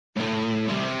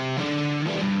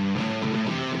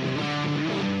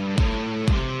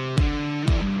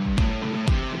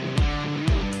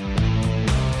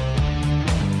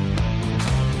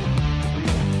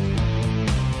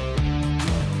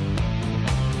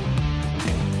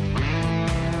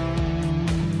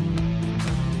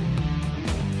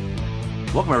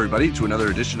Welcome, everybody, to another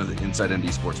edition of the Inside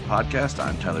ND Sports Podcast.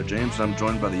 I'm Tyler James, and I'm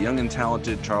joined by the young and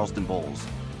talented Charleston Bowles.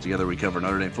 Together, we cover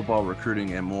Notre Dame football,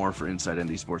 recruiting, and more for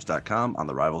InsideNDSports.com on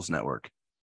the Rivals Network.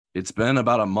 It's been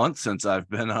about a month since I've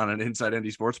been on an Inside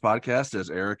ND Sports podcast, as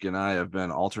Eric and I have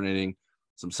been alternating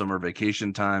some summer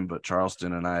vacation time, but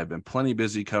Charleston and I have been plenty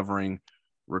busy covering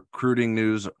recruiting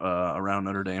news around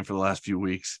Notre Dame for the last few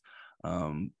weeks.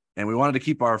 And we wanted to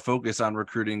keep our focus on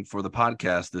recruiting for the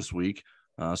podcast this week.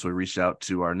 So we reached out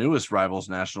to our newest Rivals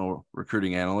national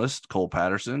recruiting analyst, Cole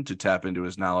Patterson, to tap into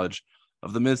his knowledge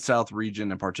of the Mid-South region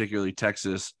and particularly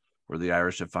Texas, where the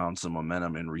Irish have found some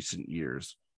momentum in recent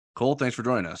years. Cole, thanks for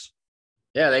joining us.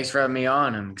 Yeah, thanks for having me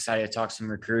on. I'm excited to talk some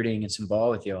recruiting and some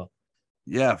ball with y'all.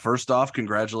 Yeah, first off,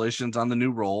 congratulations on the new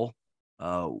role.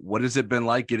 What has it been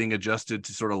like getting adjusted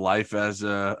to sort of life as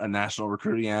a national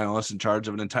recruiting analyst in charge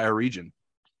of an entire region?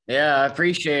 Yeah, I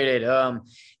appreciate it.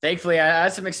 Thankfully, I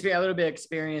had some experience, a little bit of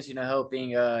experience,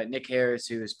 helping Nick Harris,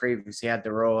 who was previously had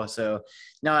the role. So,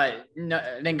 I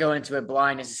didn't go into it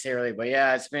blind necessarily, but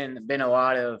yeah, it's been a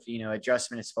lot of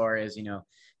adjustment as far as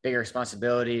bigger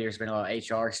responsibility. There's been a lot of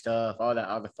HR stuff, all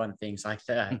the fun things like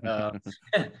that.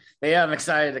 But yeah, I'm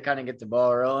excited to kind of get the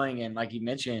ball rolling. And like you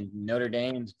mentioned, Notre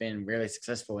Dame's been really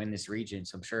successful in this region,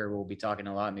 so I'm sure we'll be talking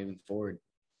a lot moving forward.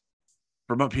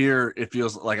 From up here, it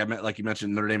feels like like you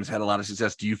mentioned, Notre Dame has had a lot of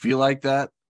success. Do you feel like that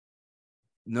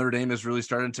Notre Dame is really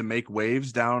starting to make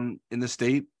waves down in the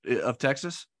state of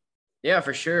Texas? Yeah,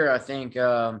 for sure. I think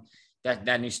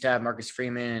that new staff, Marcus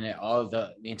Freeman, and all of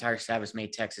the entire staff has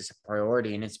made Texas a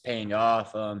priority, and it's paying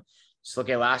off. Just look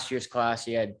at last year's class.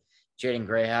 You had Jaden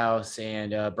Grayhouse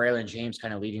and Braylon James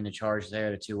kind of leading the charge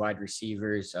there, the two wide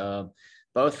receivers,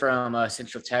 both from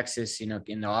Central Texas, in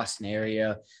the Austin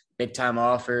area. Big time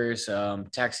offers.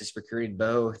 Texas recruited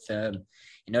both. And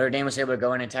Notre Dame was able to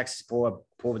go in and Texas pull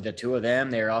the two of them.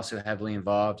 They're also heavily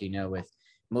involved, with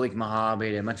Malik Mohammed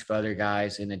and a bunch of other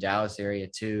guys in the Dallas area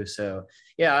too. So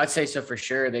yeah, I'd say so for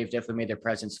sure. They've definitely made their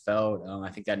presence felt.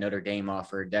 I think that Notre Dame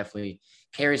offer definitely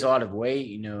carries a lot of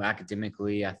weight,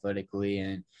 academically, athletically,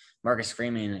 and Marcus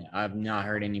Freeman, I've not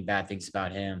heard any bad things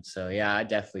about him. So yeah, I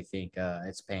definitely think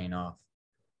it's paying off.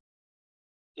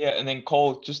 Yeah, and then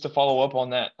Cole, just to follow up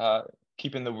on that,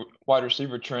 keeping the wide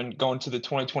receiver trend, going to the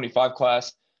 2025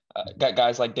 class, got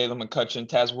guys like Dalen McCutcheon,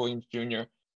 Taz Williams Jr.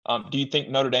 Do you think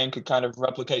Notre Dame could kind of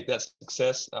replicate that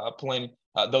success, pulling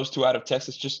those two out of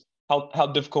Texas? Just how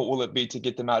difficult will it be to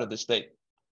get them out of the state?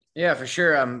 Yeah, for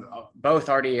sure. Both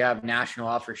already have national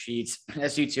offer sheets,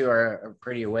 as you two are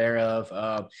pretty aware of.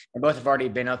 And both have already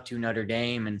been up to Notre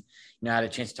Dame, and I had a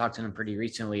chance to talk to them pretty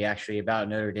recently, actually, about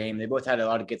Notre Dame. They both had a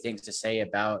lot of good things to say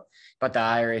about the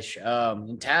Irish.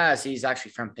 And Taz, he's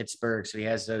actually from Pittsburgh, so he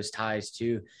has those ties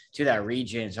to that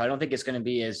region. So I don't think it's going to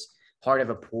be as hard of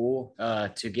a pull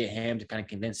to get him, to kind of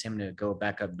convince him to go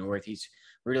back up north. He's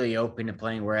really open to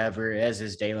playing wherever, as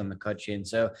is Dalen McCutcheon.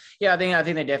 So yeah, I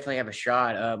think they definitely have a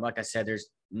shot. Like I said, there's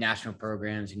national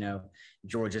programs,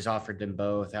 Georgia's offered them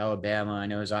both. Alabama, I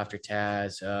know, is after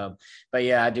Taz. But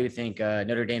yeah, I do think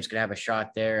Notre Dame's gonna have a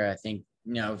shot there. I think,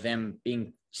 them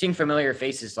seeing familiar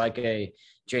faces like a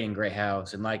Jaden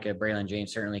Grayhouse and like a Braylon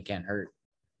James certainly can't hurt.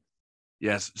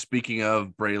 Yes, speaking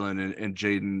of Braylon and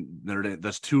Jaden, Notre Dame,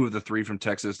 that's two of the three from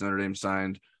Texas Notre Dame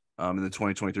signed in the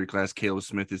 2023 class. Caleb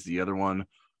Smith is the other one.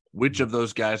 Which of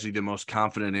those guys are you the most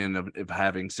confident in of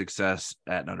having success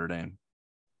at Notre Dame?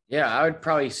 Yeah, I would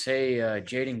probably say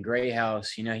Jaden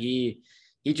Grayhouse. He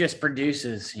just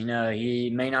produces.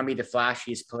 He may not be the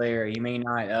flashiest player. He may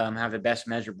not have the best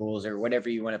measurables or whatever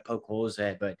you want to poke holes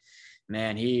at, but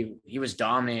man, he was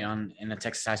dominant in the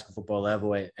Texas high school football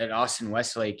level. At Austin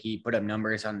Westlake, he put up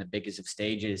numbers on the biggest of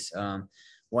stages.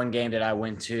 One game that I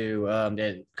went to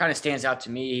that kind of stands out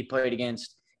to me, he played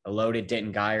against a loaded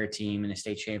Denton Guyer team in a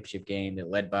state championship game that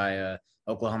led by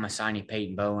Oklahoma signee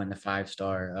Peyton Bowen, the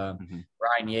 5-star.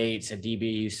 Ryan Yates, a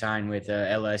DB who signed with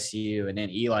LSU, and then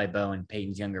Eli Bowen,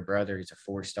 Peyton's younger brother, who's a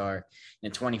 4-star in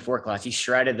the 24 class. He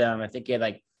shredded them. I think he had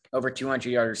like over 200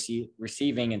 yards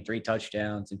receiving and 3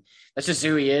 touchdowns. And that's just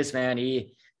who he is, man.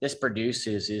 This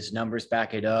produces. His numbers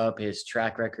back it up. His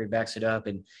track record backs it up.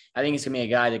 And I think he's going to be a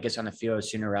guy that gets on the field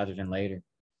sooner rather than later.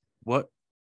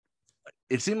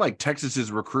 It seemed like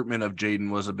Texas's recruitment of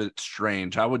Jaden was a bit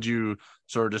strange. How would you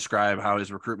sort of describe how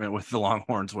his recruitment with the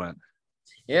Longhorns went?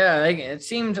 Yeah, it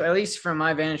seemed, at least from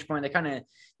my vantage point, I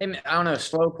don't know if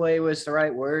slow play was the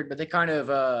right word, but they kind of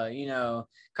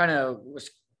was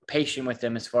patient with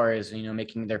them as far as,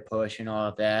 making their push and all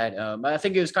of that. But I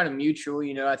think it was kind of mutual.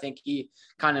 I think he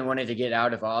kind of wanted to get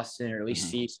out of Austin, or at least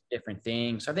see some different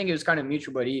things. So I think it was kind of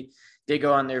mutual, but he did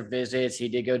go on their visits. He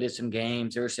did go to some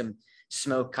games. There were some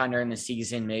smoke kind of in the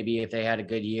season. Maybe if they had a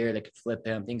good year, they could flip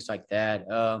him, things like that.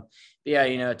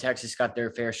 Yeah, Texas got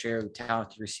their fair share of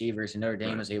talented receivers, and Notre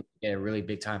Dame was able to get a really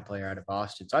big time player out of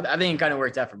Boston. So I think it kind of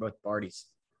worked out for both parties.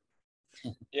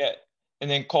 Yeah. And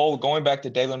then Cole, going back to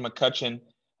Dalen McCutcheon,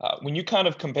 when you kind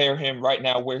of compare him right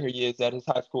now where he is at his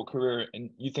high school career, and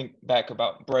you think back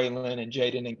about Braylon and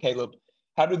Jaden and Caleb,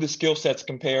 how do the skill sets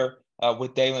compare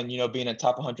with Dalen, being a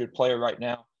top 100 player right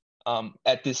now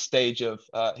at this stage of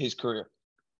his career?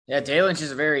 Yeah, Dalen's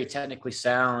just a very technically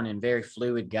sound and very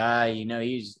fluid guy.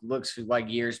 He looks like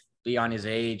years beyond his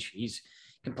age.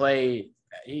 Can play.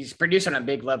 He's produced on a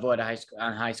big level at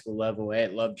high school level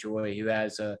at Lovejoy, who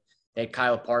has they had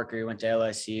Kyle Parker, who went to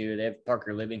LSU. They have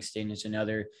Parker Livingston, who's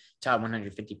another top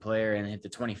 150 player, and hit the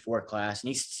 24 class. And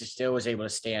he still was able to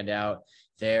stand out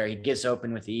there. He gets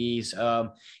open with ease.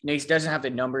 He doesn't have the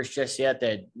numbers just yet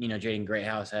that Jaden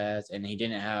Greathouse has, and he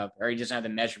doesn't have the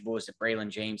measurables that Braylon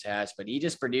James has. But he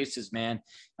just produces, man.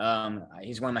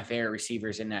 He's one of my favorite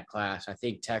receivers in that class. I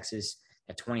think Texas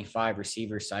at 25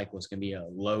 receiver cycle is going to be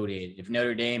loaded. If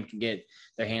Notre Dame can get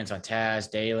their hands on Taz,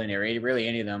 Dalen, or really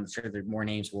any of them, I'm sure that more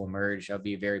names will emerge. That'll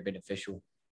be very beneficial.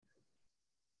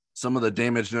 Some of the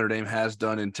damage Notre Dame has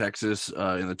done in Texas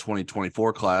in the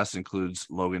 2024 class includes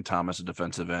Logan Thomas, a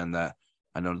defensive end that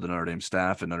I know the Notre Dame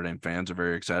staff and Notre Dame fans are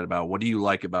very excited about. What do you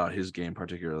like about his game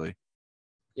particularly?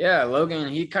 Yeah, Logan,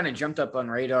 he kind of jumped up on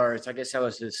radars. I guess that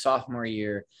was his sophomore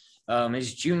year.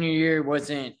 His junior year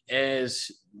wasn't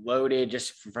as loaded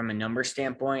just from a number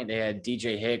standpoint. They had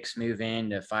DJ Hicks move in,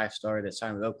 the 5-star that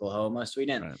signed with Oklahoma. So we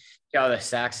didn't get all the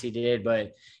sacks he did,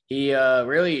 but he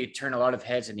really turned a lot of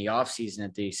heads in the offseason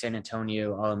at the San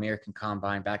Antonio All-American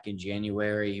Combine back in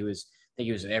January. I think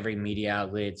he was every media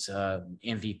outlet's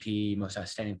MVP, most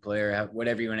outstanding player,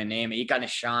 whatever you want to name it. He kind of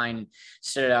shined,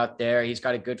 stood out there. He's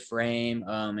got a good frame.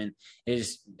 And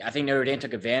I think Notre Dame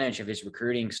took advantage of his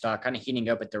recruiting stock, kind of heating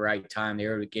up at the right time. They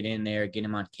were able to get in there, get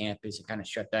him on campus, and kind of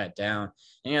shut that down.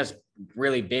 And was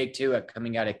really big too at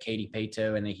coming out of Katy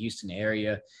Pato in the Houston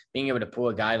area, being able to pull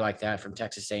a guy like that from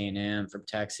Texas A&M, from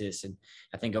Texas. And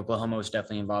I think Oklahoma was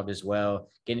definitely involved as well.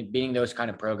 Being those kind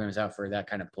of programs out for that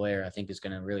kind of player, I think is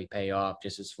going to really pay off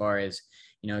just as far as,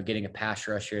 getting a pass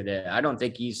rusher that I don't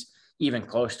think he's even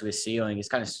close to his ceiling. He's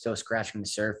kind of still scratching the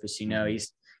surface. You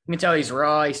can tell he's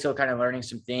raw. He's still kind of learning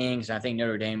some things. And I think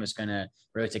Notre Dame was going to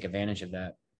really take advantage of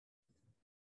that.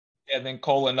 Yeah, then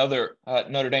Cole, another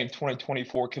Notre Dame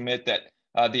 2024 commit that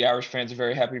the Irish fans are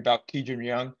very happy about, Keidron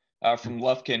Young from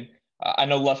Lufkin. I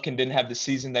know Lufkin didn't have the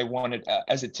season they wanted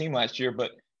as a team last year,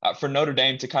 but for Notre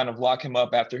Dame to kind of lock him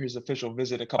up after his official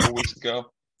visit a couple of weeks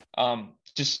ago,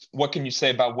 just what can you say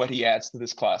about what he adds to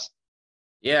this class?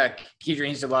 Yeah, Keidron,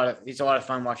 he's a lot of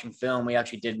fun watching film. We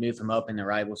actually did move him up in the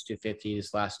Rivals 250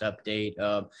 this last update.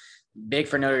 Big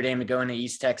for Notre Dame to go into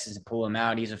East Texas and pull him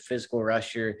out. He's a physical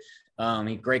rusher.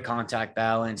 He great contact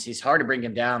balance. He's hard to bring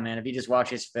him down, man. If you just watch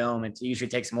his film, it usually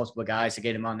takes multiple guys to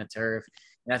get him on the turf.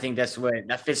 And I think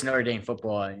that fits Notre Dame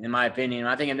football, in my opinion.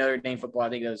 I think in Notre Dame football, I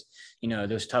think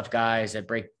those tough guys that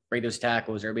break those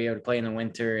tackles or be able to play in the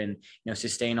winter and,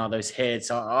 sustain all those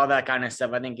hits, all that kind of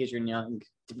stuff. I think Keidron Young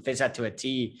fits that to a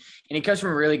T. And he comes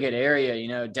from a really good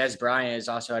area. Des Bryant is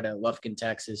also out of Lufkin,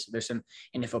 Texas. There's some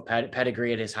NFL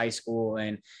pedigree at his high school,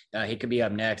 and he could be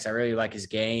up next. I really like his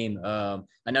game.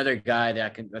 Another guy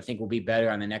that I think will be better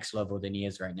on the next level than he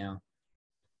is right now.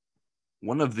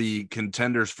 One of the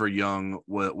contenders for Young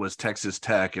was Texas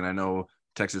Tech, and I know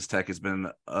Texas Tech has been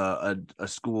a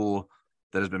school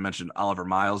that has been mentioned. Oliver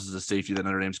Miles is a safety that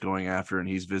Notre Dame's going after, and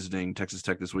he's visiting Texas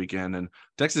Tech this weekend. And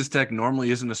Texas Tech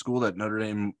normally isn't a school that Notre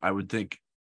Dame, I would think,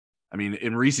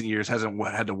 in recent years, hasn't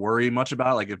had to worry much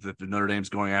about. Like if Notre Dame's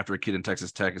going after a kid and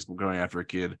Texas Tech is going after a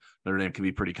kid, Notre Dame can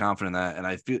be pretty confident in that.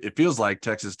 And it feels like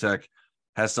Texas Tech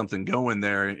has something going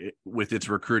there with its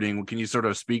recruiting. Can you sort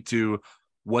of speak to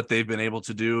what they've been able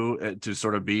to do to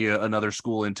sort of be another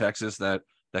school in Texas that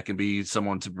can be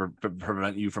someone to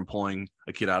prevent you from pulling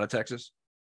a kid out of Texas?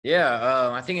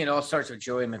 Yeah, I think it all starts with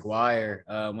Joey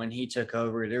McGuire. When he took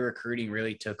over, their recruiting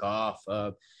really took off.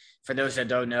 For those that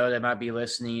don't know, that might be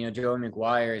listening, Joey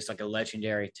McGuire is like a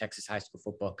legendary Texas high school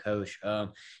football coach.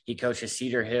 He coached at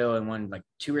Cedar Hill and won like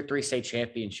 2 or 3 state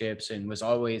championships and was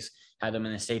always had them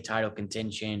in the state title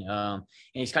contention. And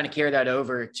he's kind of carried that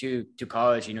over to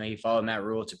college. He followed Matt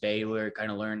Rule to Baylor,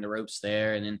 kind of learned the ropes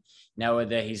there. And then now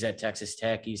that he's at Texas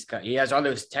Tech, he has all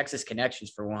those Texas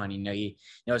connections for one. He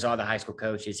knows all the high school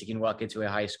coaches. He can walk into a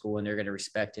high school and they're going to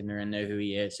respect him. They're going to know who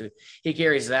he is. So he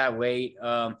carries that weight.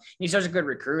 He's such a good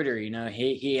recruiter.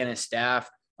 He and his staff,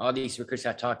 all these recruits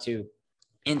I've talked to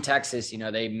in Texas,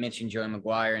 they mention Joey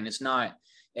McGuire, and it's not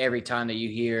every time that you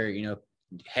hear,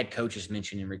 head coach is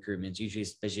mentioned in recruitment. It's usually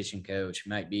a position coach,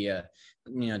 might be a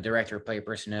director of player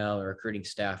personnel or recruiting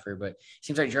staffer, but it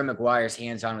seems like Joe McGuire's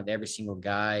hands-on with every single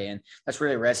guy, and that's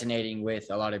really resonating with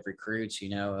a lot of recruits.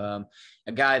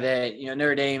 A guy that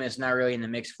Notre Dame is not really in the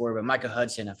mix for, but Micah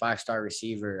Hudson, a 5-star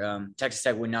receiver. Texas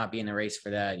Tech would not be in the race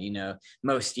for that,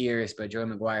 most years, but Joe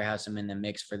McGuire has him in the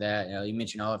mix for that. You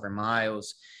mentioned Oliver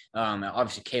Miles.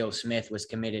 Obviously, Caleb Smith was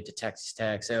committed to Texas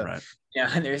Tech, so. Right.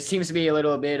 There seems to be a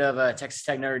little bit of a Texas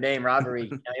Tech Notre Dame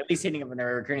rivalry, at least hitting up in the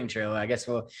recruiting trail. I guess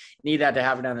we'll need that to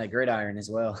happen on the gridiron as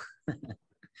well.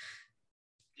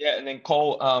 Yeah, and then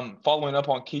Cole, following up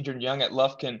on Kedron Young at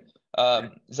Lufkin,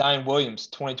 Zion Williams,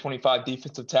 2025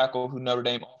 defensive tackle who Notre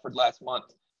Dame offered last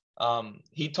month.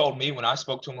 He told me when I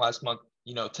spoke to him last month,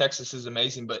 Texas is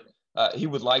amazing, but he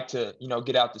would like to,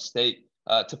 get out the state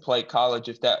to play college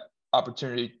if that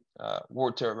opportunity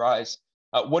were to arise.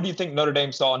 What do you think Notre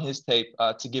Dame saw on his tape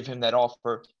to give him that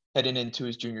offer heading into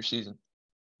his junior season?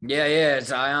 Yeah,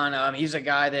 Zion. He's a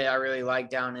guy that I really like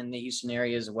down in the Houston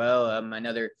area as well.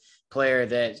 Another player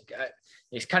that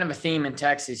is kind of a theme in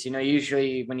Texas.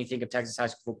 Usually when you think of Texas high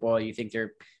school football, you think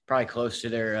they're probably close to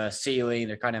their ceiling.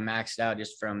 They're kind of maxed out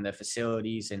just from the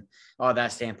facilities and all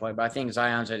that standpoint. But I think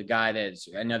Zion's another guy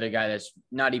that's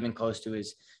not even close to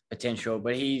his potential,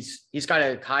 but he's got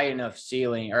a high enough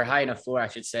floor, I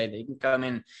should say, that he can come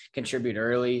in, contribute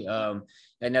early.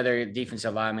 Another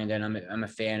defensive lineman that I'm a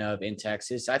fan of in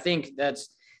Texas. I think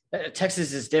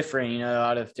Texas is different.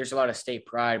 There's a lot of state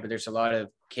pride, but there's a lot of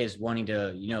kids wanting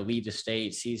to, leave the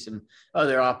state, see some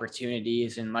other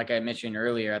opportunities. And like I mentioned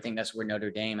earlier, I think that's where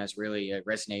Notre Dame has really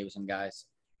resonated with some guys.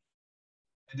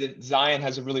 And then Zion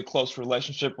has a really close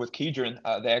relationship with Kedron.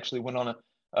 They actually went on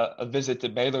a visit to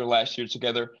Baylor last year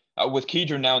together. With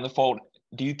Kedron now in the fold,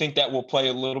 do you think that will play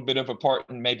a little bit of a part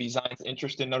in maybe Zion's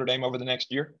interest in Notre Dame over the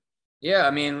next year? Yeah,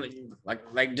 I mean,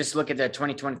 like just look at the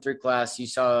 2023 class. You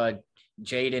saw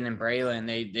Jaden and Braylon.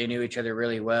 They knew each other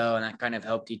really well, and that kind of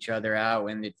helped each other out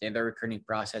in the recruiting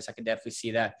process. I could definitely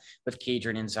see that with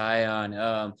Kedron and Zion.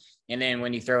 And then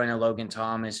when you throw in a Logan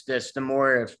Thomas, the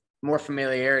more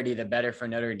familiarity, the better for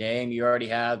Notre Dame. You already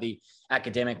have the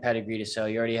academic pedigree to sell.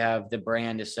 You already have the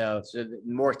brand to sell. So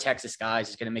more Texas guys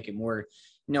is going to make it more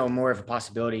of a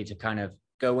possibility to kind of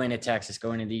go into Texas,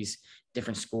 go into these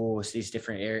different schools, these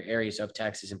different areas of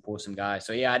Texas and pull some guys.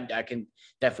 So yeah, I can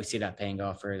definitely see that paying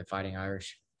off for the Fighting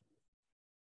Irish.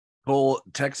 Well,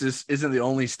 Texas isn't the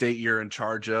only state you're in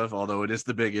charge of, although it is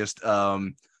the biggest.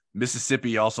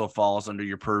 Mississippi also falls under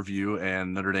your purview,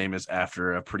 and Notre Dame is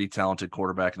after a pretty talented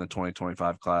quarterback in the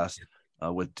 2025 class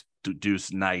with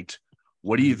Deuce Knight.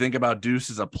 What do you think about Deuce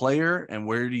as a player, and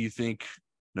where do you think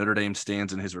Notre Dame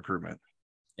stands in his recruitment?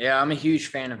 Yeah, I'm a huge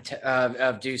fan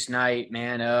of Deuce Knight,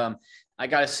 man. I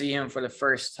got to see him for the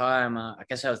first time. I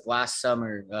guess that was last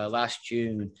summer, last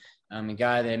June. A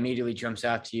guy that immediately jumps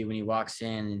out to you when he walks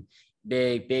in.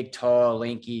 Big, tall,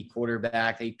 lanky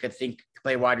quarterback that you could think could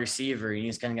play wide receiver. And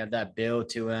he's kind of got that build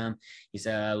to him. He's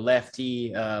a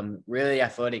lefty, really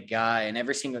athletic guy. And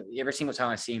every single time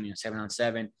I see him,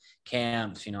 7-on-7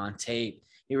 camps, on tape,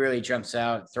 he really jumps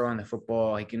out throwing the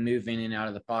football. He can move in and out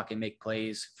of the pocket, make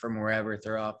plays from wherever,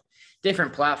 throw off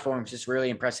different platforms. Just really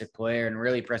impressive player and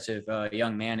really impressive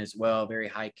young man as well. Very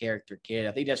high character kid.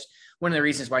 I think that's one of the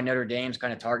reasons why Notre Dame's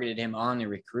kind of targeted him on the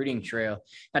recruiting trail.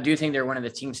 I do think they're one of the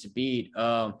teams to beat.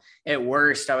 At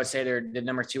worst, I would say they're the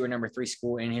number 2 or number 3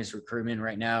 school in his recruitment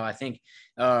right now. I think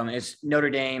it's Notre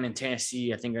Dame and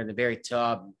Tennessee, I think, are the very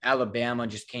top. Alabama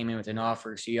just came in with an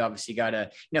offer. So you obviously got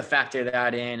to, factor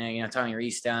that in. Tommy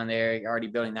Reese down there, you're already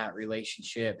building that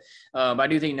relationship. But I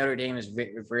do think Notre Dame is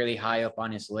really high up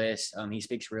on his list. He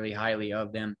speaks really highly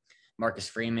of them. Marcus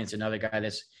Freeman's another guy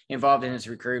that's involved in his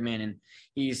recruitment, and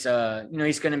he's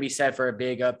going to be set for a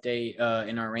big update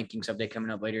in our rankings update coming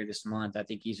up later this month. I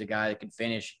think he's a guy that can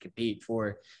compete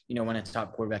for, one of the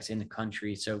top quarterbacks in the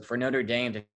country. So for Notre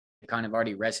Dame to kind of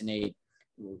already resonate,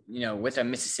 with a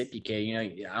Mississippi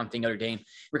kid, I don't think Notre Dame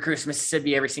recruits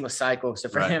Mississippi every single cycle. So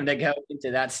for him to go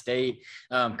into that state,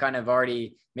 kind of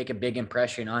already make a big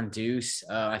impression on Deuce,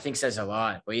 I think says a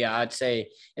lot. But yeah, I'd say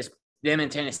it's them in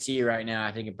Tennessee right now.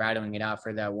 I think are battling it out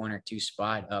for that 1 or 2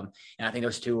 spot. And I think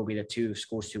those 2 will be the 2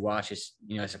 schools to watch as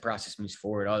the process moves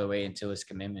forward all the way until his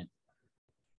commitment.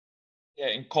 Yeah,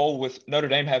 and Cole, with Notre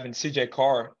Dame having CJ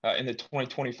Carr in the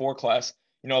 2024 class,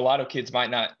 a lot of kids might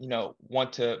not,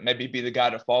 want to maybe be the guy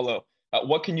to follow.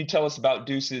 What can you tell us about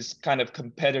Deuce's kind of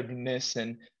competitiveness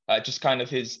and just kind of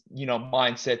his,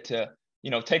 mindset to,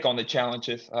 take on the challenge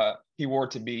if he were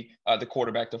to be the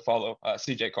quarterback to follow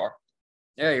CJ Carr?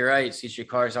 Yeah, you're right. CJ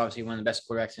Carr is obviously one of the best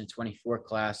quarterbacks in the 24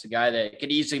 class, a guy that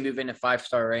could easily move into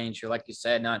 5-star range. Or like you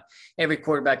said, not every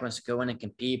quarterback wants to go in and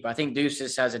compete. But I think Deuce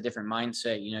just has a different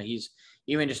mindset. He's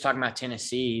even just talking about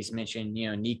Tennessee. He's mentioned,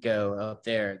 Nico up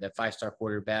there, the 5-star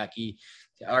quarterback. He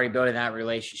already building that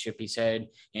relationship, he said,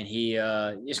 and he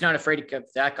is not afraid of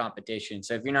that competition.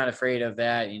 So if you're not afraid of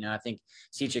that, I think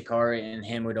CJ Carr and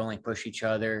him would only push each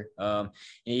other.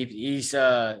 He's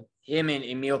him and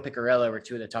Emil Picarella were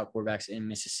two of the top quarterbacks in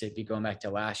Mississippi going back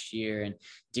to last year. And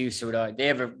Deuce they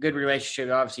have a good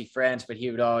relationship, obviously friends, but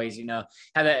he would always, have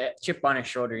that chip on his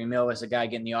shoulder. Emil was the guy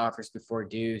getting the offers before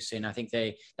Deuce. And I think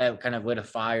that kind of lit a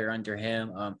fire under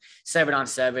him.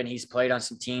 7-on-7, he's played on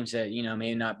some teams that,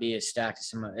 may not be as stacked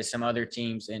as some other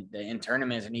teams in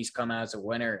tournaments, and he's come out as a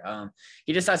winner.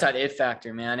 He just has that it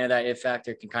factor, man. I know that it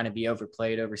factor can kind of be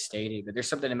overplayed, overstated, but there's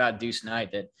something about Deuce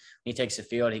Knight that when he takes the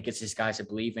field, he gets his guys to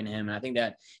believe in him. And I think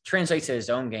that translates to his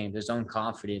own game, his own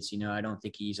confidence. I don't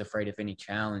think he's afraid of any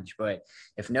challenge. But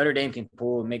if Notre Dame can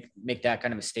make that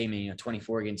kind of a statement,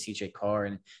 24 against CJ Carr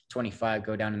and 25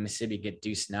 go down to Mississippi, get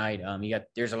Deuce Knight,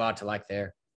 there's a lot to like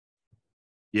there.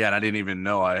 Yeah, and I didn't even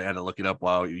know. I had to look it up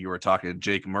while you were talking.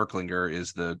 Jake Merklinger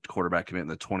is the quarterback commit in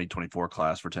the 2024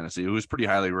 class for Tennessee, who was pretty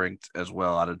highly ranked as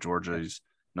well out of Georgia. He's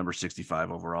number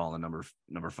 65 overall and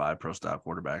number 5 pro style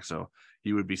quarterback. So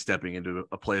he would be stepping into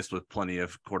a place with plenty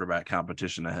of quarterback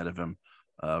competition ahead of him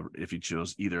if he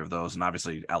chose either of those. And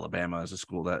obviously Alabama is a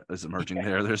school that is emerging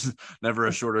there. There's never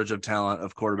a shortage of talent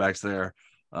of quarterbacks there.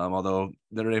 Although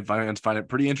Notre Dame fans find it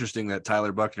pretty interesting that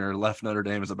Tyler Buchner left Notre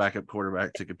Dame as a backup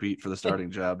quarterback to compete for the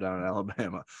starting job down in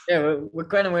Alabama. Yeah, what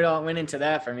kind of went into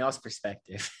that from y'all's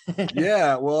perspective?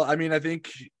 Yeah, well, I mean, I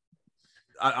think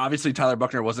obviously Tyler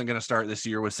Buchner wasn't going to start this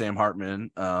year with Sam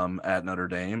Hartman at Notre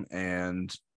Dame,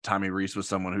 and Tommy Rees was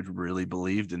someone who really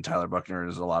believed in Tyler Buchner,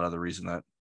 and is a lot of the reason that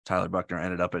Tyler Buchner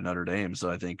ended up at Notre Dame. So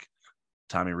I think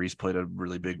Tommy Rees played a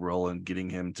really big role in getting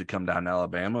him to come down to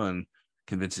Alabama and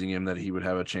convincing him that he would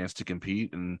have a chance to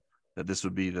compete and that this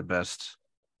would be the best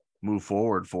move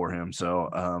forward for him. So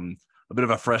a bit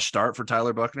of a fresh start for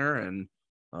Tyler Buchner, and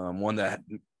one that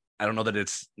I don't know that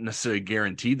it's necessarily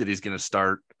guaranteed that he's going to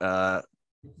start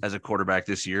as a quarterback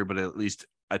this year, but at least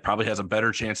it probably has a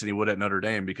better chance than he would at Notre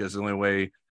Dame, because the only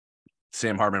way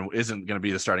Sam Hartman isn't going to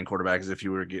be the starting quarterback is if he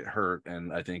were to get hurt.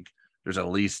 And I think there's at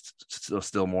least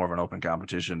still more of an open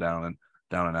competition down in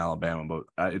Alabama,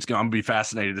 but it's going to be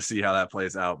fascinating to see how that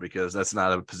plays out, because that's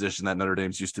not a position that Notre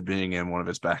Dame's used to being in, one of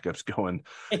its backups going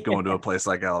to a place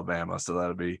like Alabama. So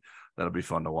that'll be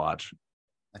fun to watch.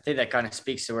 I think that kind of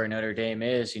speaks to where Notre Dame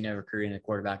is, recruiting the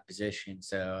quarterback position.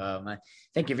 So I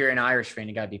think if you're an Irish fan,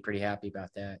 you got to be pretty happy about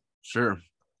that. Sure.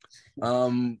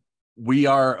 We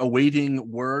are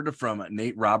awaiting word from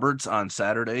Nate Roberts on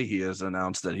Saturday. He has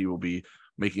announced that he will be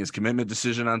making his commitment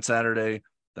decision on Saturday.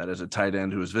 That is a tight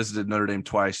end who has visited Notre Dame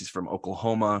twice. He's from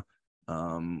Oklahoma.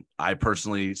 I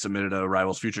personally submitted a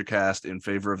Rivals Future Cast in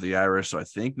favor of the Irish, so I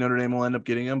think Notre Dame will end up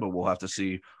getting him, but we'll have to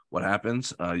see what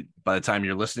happens. By the time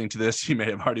you're listening to this, he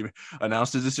may have already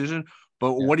announced his decision.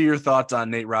 But What are your thoughts on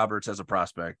Nate Roberts as a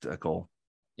prospect, Cole?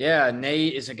 Yeah,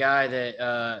 Nate is a guy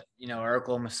that, our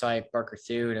Oklahoma site, Parker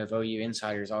Thude of OU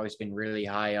Insider, has always been really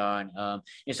high on.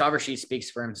 His offer sheet speaks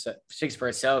for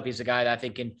itself. He's a guy that I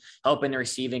think can help in the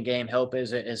receiving game, help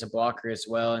as a blocker as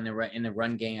well in the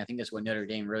run game. I think that's what Notre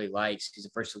Dame really likes. He's a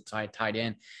versatile tight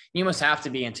end. You must have to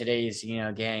be in today's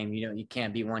game. You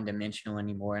can't be one dimensional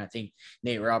anymore. And I think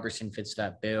Nate Robertson fits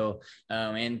that bill.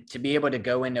 And to be able to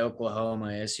go into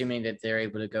Oklahoma, assuming that they're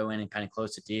able to go in and kind of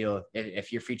close the deal,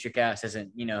 if your future cast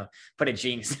doesn't put a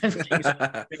jinx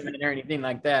or anything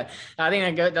like that. I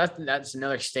think that's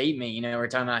another statement. We're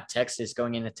talking about Texas,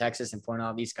 going into Texas and pointing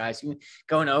all these guys.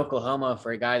 Going to Oklahoma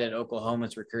for a guy that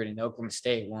Oklahoma's recruiting, Oklahoma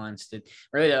State wants, that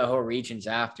really the whole region's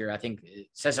after. I think it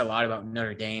says a lot about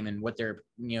Notre Dame and what they're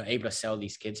able to sell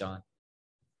these kids on.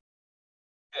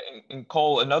 And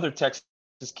Cole, another Texas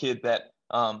kid that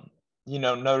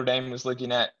Notre Dame was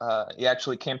looking at. He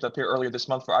actually camped up here earlier this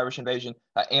month for Irish Invasion.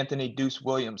 Anthony Deuce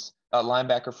Williams,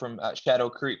 linebacker from Shadow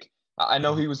Creek. I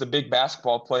know he was a big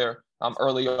basketball player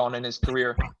early on in his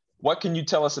career. What can you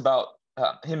tell us about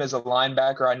him as a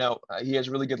linebacker? I know he has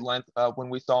really good length when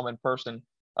we saw him in person.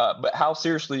 But how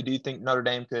seriously do you think Notre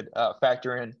Dame could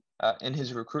factor in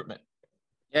his recruitment?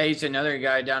 Yeah, he's another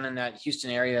guy down in that Houston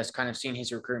area that's kind of seen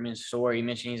his recruitment story. You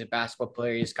mentioned he's a basketball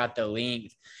player. He's got the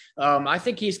length. I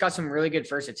think he's got some really good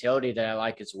versatility that I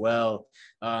like as well,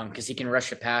 because he can rush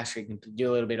the passer. He can do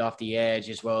a little bit off the edge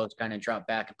as well as kind of drop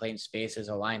back and play in space as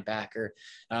a linebacker.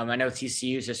 I know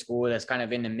TCU is a school that's kind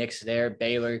of in the mix there.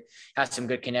 Baylor has some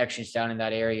good connections down in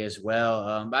that area as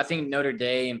well. But I think Notre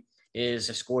Dame is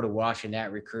a school to watch in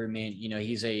that recruitment.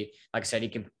 He's like I said, he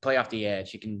can play off the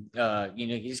edge. He can,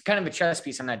 he's kind of a chess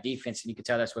piece on that defense, and you can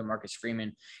tell that's what Marcus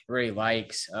Freeman really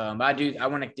likes. But I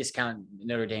want to discount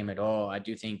Notre Dame at all. I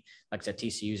do think, like I said,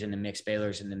 TCU's in the mix,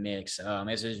 Baylor's in the mix.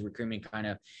 As his recruitment kind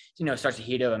of, starts to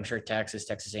heat up, I'm sure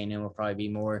Texas A&M will probably be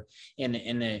more in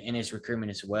his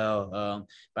recruitment as well.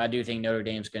 But I do think Notre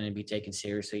Dame's going to be taken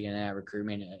seriously in that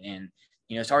recruitment, and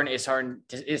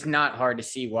it's not hard to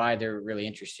see why they're really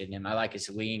interested in him. I like his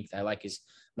length. I like his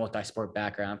multi-sport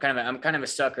background. I'm kind of a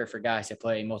sucker for guys that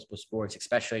play multiple sports,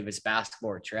 especially if it's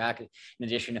basketball or track in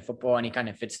addition to football. And he kind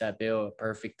of fits that bill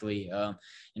perfectly.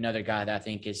 Another guy that I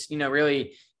think is,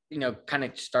 really, kind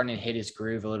of starting to hit his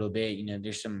groove a little bit.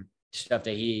 There's some stuff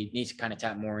that he needs to kind of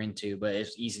tap more into, but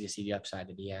it's easy to see the upside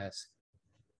that he has.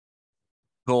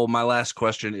 Cole, my last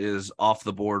question is off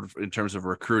the board in terms of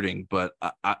recruiting, but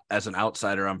as an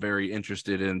outsider, I'm very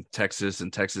interested in Texas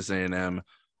and Texas A&M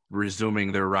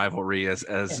resuming their rivalry as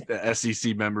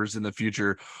SEC members in the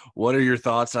future. What are your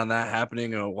thoughts on that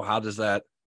happening? Or how does that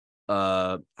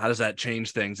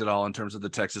change things at all in terms of the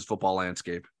Texas football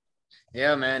landscape?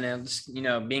 Yeah, man.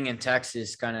 And, being in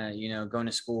Texas, kind of, going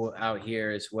to school out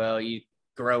here as well, you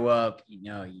grow up,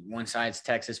 one side's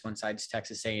Texas, one side's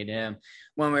Texas A&M,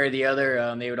 one way or the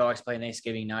other. They would always play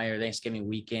Thanksgiving night or Thanksgiving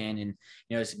weekend. And,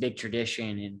 it's a big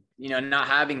tradition. And, not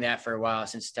having that for a while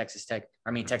since Texas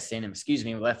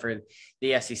A&M, left for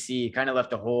the SEC, kind of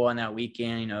left a hole on that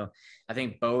weekend. I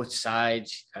think both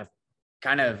sides have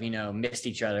kind of, missed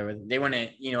each other. They want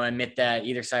to, admit that.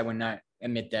 Either side would not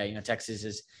admit that.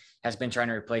 Texas has been trying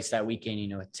to replace that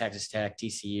weekend, with Texas Tech,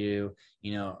 TCU,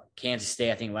 Kansas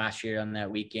State, I think last year on that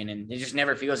weekend, and it just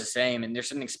never feels the same. And there's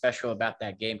something special about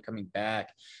that game coming back.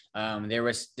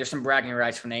 There's some bragging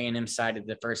rights from the A&M side that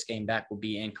the first game back will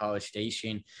be in College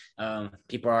Station.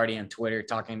 People are already on Twitter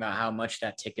talking about how much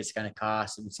that ticket's going to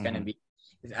cost. It's going to be,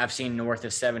 I've seen north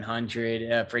of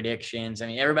 700 predictions. I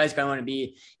mean, everybody's going to want to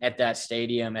be at that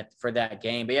stadium for that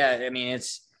game. But yeah, I mean,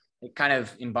 it kind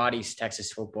of embodies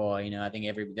Texas football. I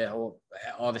think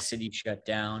all the cities shut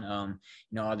down.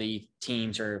 All the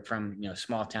teams are from,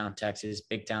 small town Texas,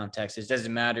 big town Texas.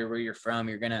 Doesn't matter where you're from.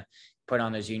 You're going to put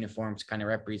on those uniforms to kind of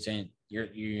represent your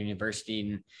university.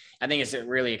 And I think it's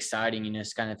really exciting.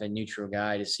 It's kind of a neutral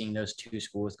guy to seeing those two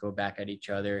schools go back at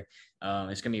each other.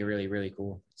 It's going to be really, really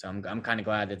cool. So I'm kind of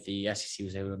glad that the SEC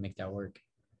was able to make that work.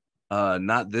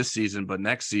 Not this season, but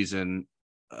next season,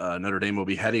 Notre Dame will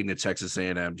be heading to Texas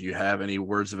A&M. Do you have any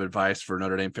words of advice for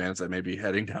Notre Dame fans that may be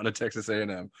heading down to Texas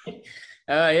A&M?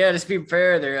 Yeah, just be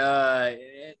prepared. They're,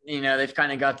 they've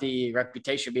kind of got the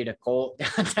reputation of being a cult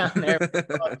down there.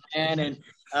 And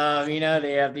they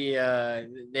have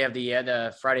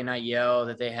the Friday night yell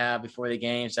that they have before the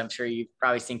games. I'm sure you've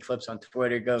probably seen clips on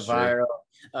Twitter go viral.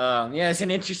 It's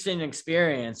an interesting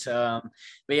experience. But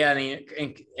yeah, I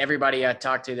mean, everybody I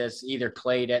talked to that's either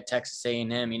played at Texas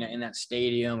A&M, in that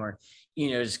stadium or,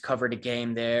 just covered a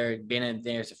game there, been in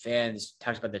there as a fan, just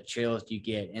talks about the chills you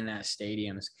get in that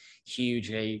stadium. It's huge.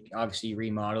 They obviously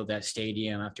remodeled that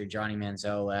stadium after Johnny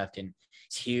Manziel left, and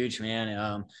it's huge,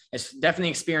 man. It's definitely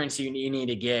an experience you need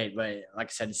to get, but like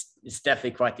I said, it's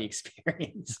definitely quite the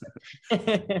experience.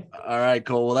 All right,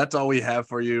 Cole. Well, that's all we have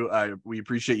for you. We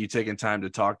appreciate you taking time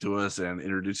to talk to us and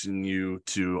introducing you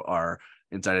to our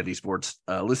Inside ND Sports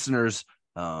listeners.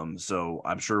 So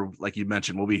I'm sure, like you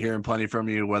mentioned, we'll be hearing plenty from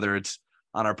you, whether it's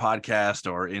on our podcast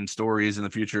or in stories in the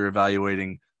future,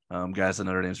 evaluating guys that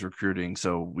Notre Dame's recruiting.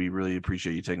 So we really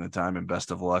appreciate you taking the time, and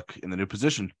best of luck in the new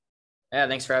position. Yeah,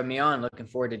 thanks for having me on. Looking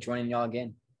forward to joining y'all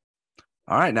again.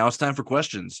 All right, now it's time for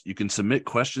questions. You can submit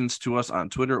questions to us on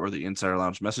Twitter or the Insider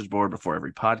Lounge message board before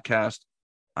every podcast.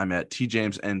 I'm at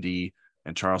TJamesND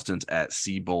and Charleston's at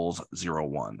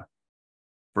CBulls01.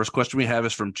 First question we have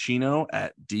is from Chino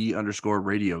at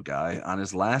D_radio guy. On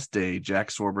his last day, Jack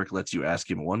Swarbrick lets you ask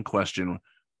him one question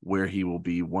where he will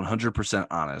be 100%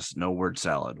 honest, no word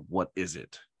salad. What is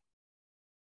it?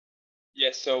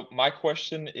 Yes. So my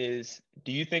question is,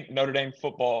 do you think Notre Dame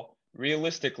football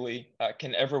realistically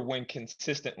can ever win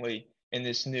consistently in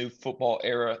this new football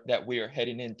era that we are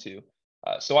heading into?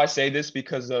 So I say this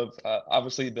because of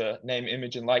obviously the name,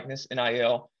 image, and likeness,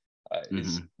 NIL,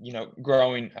 is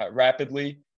growing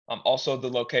rapidly. Also, the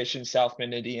location, South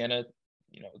Bend, Indiana,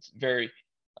 it's very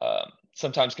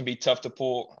sometimes can be tough to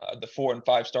pull the 4- and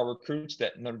 5-star recruits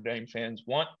that Notre Dame fans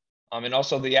want. And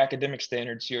also the academic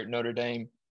standards here at Notre Dame,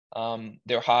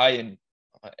 they're high, and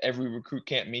every recruit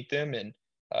can't meet them. And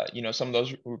some of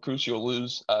those recruits you'll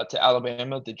lose to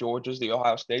Alabama, the Georgias, the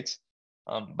Ohio States.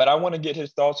 But I want to get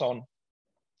his thoughts on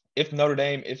if Notre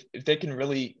Dame, if they can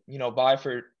really, vie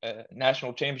for a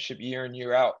national championship year in,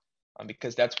 year out,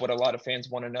 because that's what a lot of fans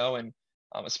want to know. And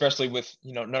especially with,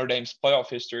 Notre Dame's playoff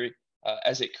history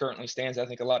as it currently stands, I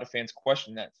think a lot of fans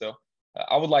question that. So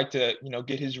I would like to,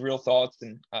 get his real thoughts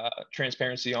and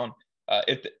transparency on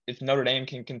if Notre Dame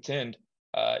can contend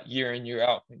year in, year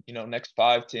out, next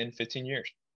 5, 10, 15 years.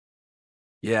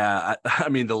 Yeah, I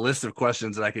mean, the list of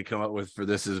questions that I could come up with for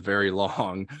this is very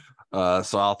long.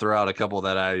 So I'll throw out a couple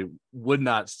that I would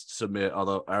not submit,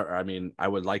 although, I mean, I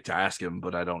would like to ask him,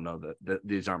 but I don't know that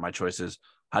these aren't my choices.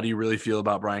 How do you really feel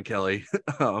about Brian Kelly?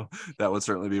 That would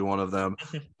certainly be one of them.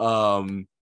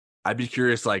 I'd be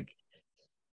curious, like,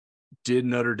 did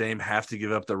Notre Dame have to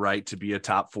give up the right to be a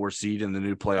top 4 seed in the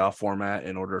new playoff format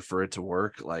in order for it to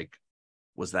work? Like,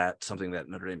 was that something that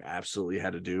Notre Dame absolutely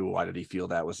had to do? Why did he feel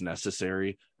that was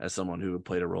necessary as someone who had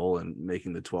played a role in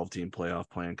making the 12-team playoff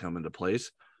plan come into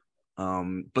place?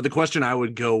 But the question I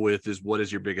would go with is, what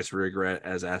is your biggest regret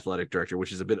as athletic director,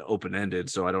 which is a bit open-ended.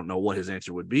 So I don't know what his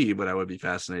answer would be, but I would be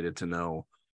fascinated to know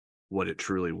what it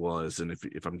truly was. And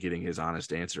if I'm getting his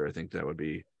honest answer, I think that would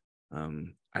be,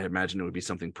 I imagine it would be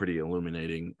something pretty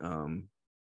illuminating,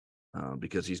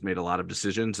 because he's made a lot of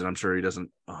decisions, and I'm sure he doesn't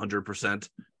 100%.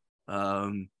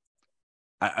 I'm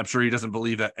sure he doesn't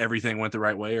believe that everything went the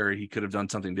right way, or he could have done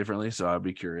something differently. So I'd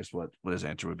be curious what his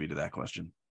answer would be to that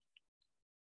question.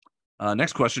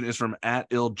 Next question is from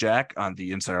 @IlJack on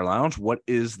the Insider Lounge. What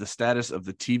is the status of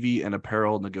the TV and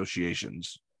apparel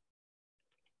negotiations?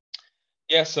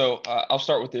 Yeah, so I'll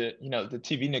start with the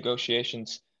TV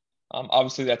negotiations.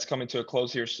 Obviously, that's coming to a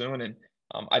close here soon, and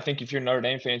I think if you're Notre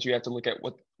Dame fans, you have to look at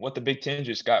what the Big Ten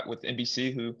just got with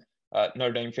NBC, who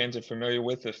Notre Dame fans are familiar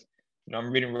with. If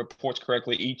I'm reading reports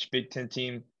correctly, each Big Ten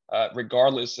team,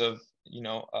 regardless of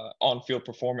on-field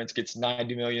performance, gets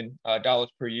 $90 million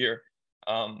per year.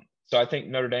 So I think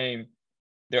Notre Dame,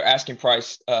 their asking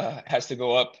price has to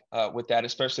go up with that,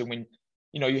 especially when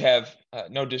you have,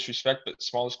 no disrespect, but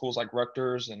smaller schools like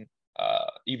Rutgers and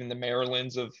even the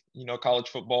Marylands of college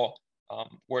football,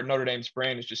 where Notre Dame's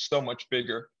brand is just so much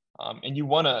bigger, and you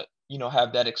want to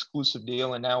have that exclusive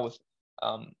deal. And now with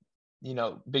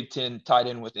Big Ten tied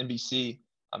in with NBC,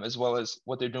 as well as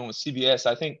what they're doing with CBS,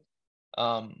 I think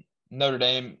Notre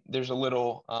Dame, there's a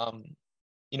little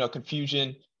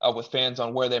confusion with fans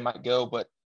on where they might go. But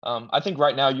I think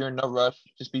right now you're in no rush.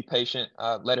 Just be patient.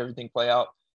 Let everything play out,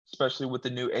 especially with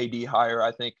the new AD hire.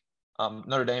 I think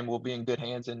Notre Dame will be in good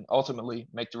hands and ultimately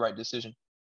make the right decision.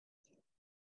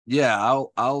 Yeah,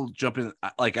 I'll jump in.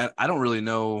 Like, I don't really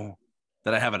know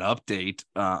that I have an update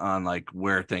on like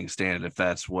where things stand, if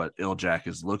that's what IlJack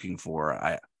is looking for.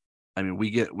 I mean, we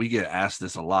get asked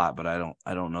this a lot, but I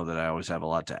don't know that I always have a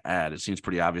lot to add. It seems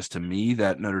pretty obvious to me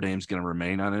that Notre Dame's going to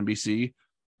remain on NBC,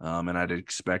 and I'd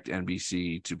expect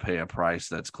NBC to pay a price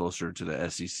that's closer to the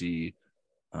SEC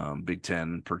Big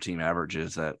Ten per team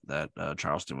averages that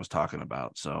Charleston was talking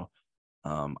about. So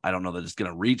I don't know that it's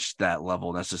going to reach that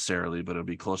level necessarily, but it'll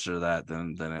be closer to that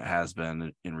than it has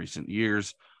been in recent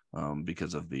years,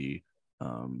 because of the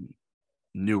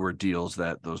newer deals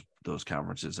that those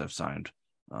conferences have signed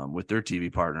with their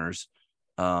TV partners.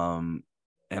 And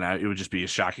it would just be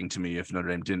shocking to me if Notre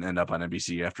Dame didn't end up on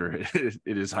NBC after it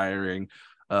is hiring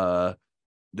the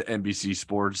NBC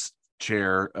Sports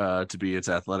chair to be its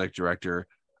athletic director.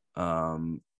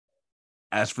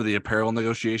 As for the apparel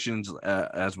negotiations,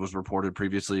 as was reported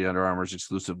previously, Under Armour's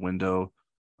exclusive window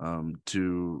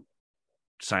to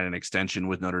sign an extension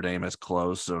with Notre Dame has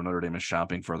closed, so Notre Dame is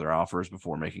shopping further offers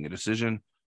before making a decision.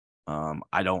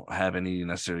 I don't have any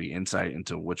necessary insight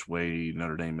into which way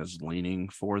Notre Dame is leaning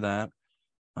for that.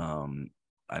 I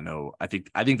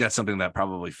think that's something that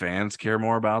probably fans care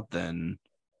more about than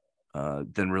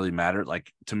really matter.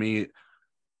 Like, to me,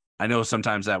 I know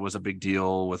sometimes that was a big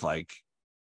deal with like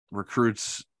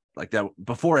recruits, like that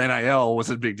before NIL was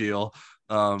a big deal.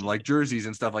 Like jerseys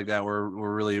and stuff like that were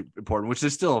really important, which they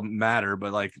still matter,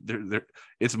 but like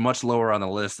it's much lower on the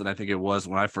list than I think it was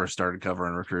when I first started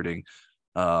covering recruiting.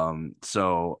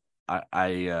 So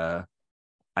I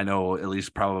know, at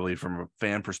least probably from a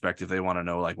fan perspective, they want to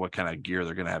know like what kind of gear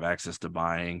they're going to have access to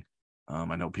buying.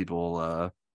 I know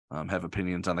people have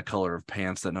opinions on the color of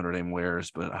pants that Notre Dame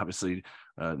wears, but obviously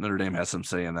Notre Dame has some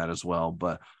say in that as well.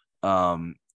 But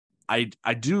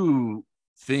I do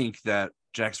think that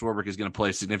Jack Swarbrick is going to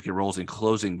play significant roles in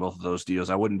closing both of those deals.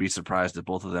 I wouldn't be surprised if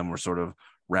both of them were sort of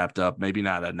wrapped up, maybe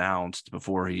not announced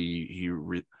before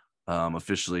he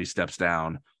officially steps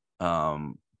down.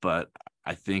 But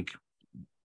I think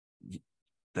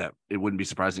that it wouldn't be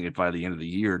surprising if by the end of the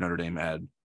year Notre Dame had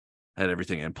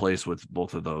everything in place with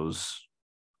both of those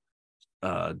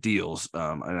deals.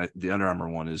 And the Under Armour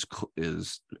one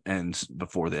ends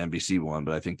before the NBC one,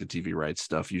 but I think the TV rights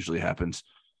stuff usually happens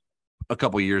a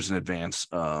couple years in advance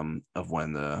of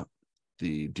when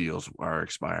the deals are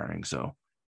expiring. So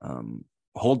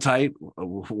hold tight.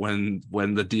 When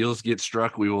the deals get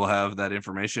struck, we will have that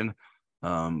information.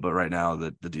 But right now,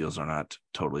 the deals are not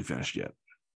totally finished yet.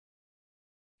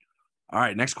 All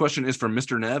right, next question is from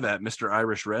Mr. Nev at Mr.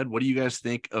 Irish Red. What do you guys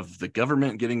think of the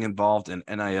government getting involved in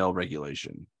NIL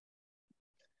regulation?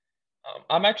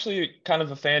 I'm actually kind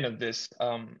of a fan of this.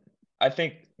 I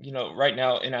think, right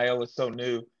now NIL is so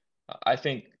new. I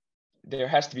think there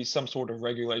has to be some sort of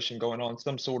regulation going on,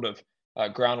 some sort of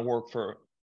groundwork for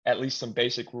at least some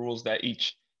basic rules that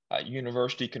each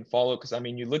university can follow. Because, I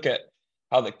mean, you look at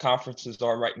how the conferences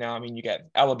are right now. I mean, you got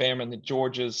Alabama and the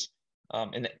Georgias,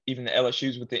 and even the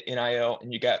LSUs with the NIL,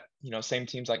 and you got, same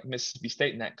teams like Mississippi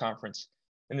State in that conference.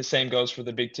 And the same goes for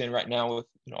the Big Ten right now with,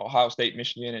 Ohio State,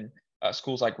 Michigan, and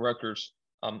schools like Rutgers.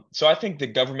 So I think the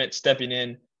government stepping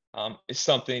in is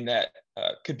something that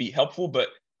could be helpful, but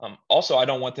also I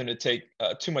don't want them to take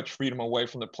too much freedom away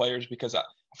from the players, because I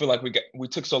feel like we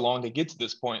took so long to get to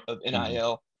this point of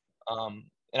NIL.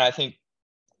 And I think,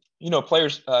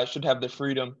 players should have the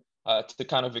freedom to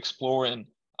kind of explore and,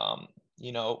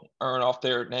 earn off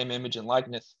their name, image, and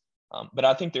likeness. But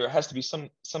I think there has to be some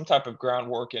type of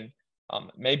groundwork and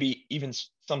maybe even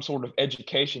some sort of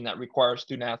education that requires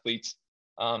student athletes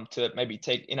to maybe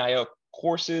take NIL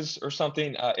courses or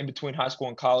something in between high school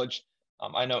and college.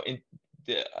 I know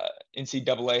the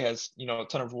NCAA has, a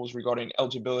ton of rules regarding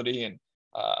eligibility and,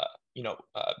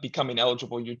 becoming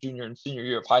eligible your junior and senior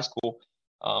year of high school.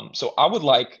 So I would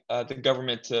like the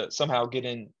government to somehow get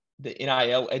in the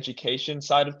NIL education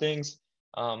side of things,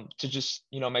 to just,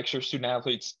 make sure student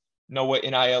athletes know what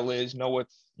NIL is, know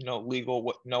what's,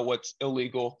 legal, know what's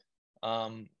illegal,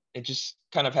 and just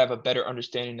kind of have a better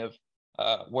understanding of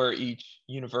where each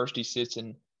university sits,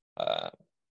 and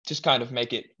just kind of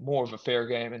make it more of a fair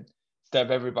game, and instead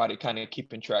of everybody kind of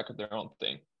keeping track of their own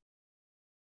thing.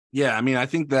 Yeah, I mean, I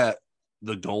think that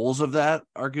the goals of that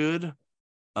are good,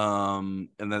 and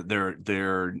that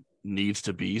there needs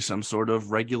to be some sort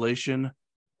of regulation.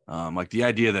 Like the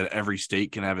idea that every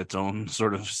state can have its own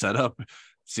sort of setup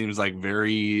seems like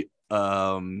very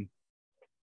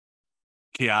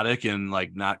chaotic and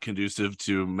like not conducive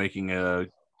to making a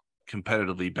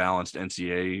competitively balanced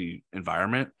NCAA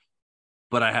environment.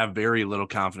 But I have very little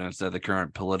confidence that the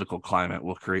current political climate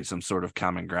will create some sort of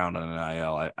common ground on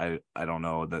NIL. I don't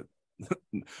know that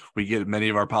we get many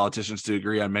of our politicians to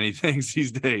agree on many things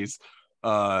these days.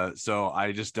 So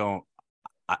I just don't.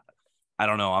 I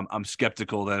don't know. I'm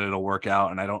skeptical that it'll work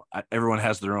out, and everyone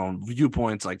has their own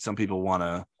viewpoints. Like some people want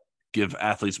to give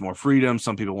athletes more freedom.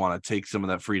 Some people want to take some of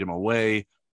that freedom away.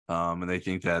 And they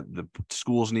think that the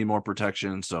schools need more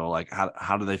protection. So like,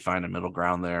 how do they find a middle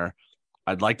ground there?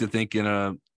 I'd like to think in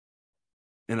a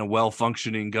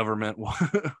well-functioning government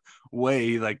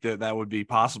way, like that would be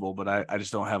possible, but I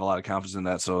just don't have a lot of confidence in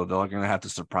that. So they're going to have to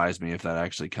surprise me if that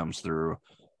actually comes through.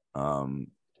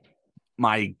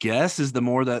 My guess is the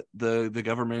more that the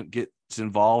government gets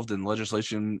involved and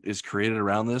legislation is created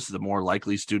around this, the more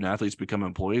likely student athletes become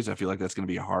employees. I feel like that's going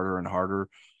to be harder and harder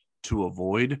to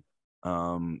avoid.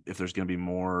 If there's going to be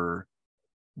more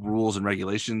rules and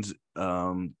regulations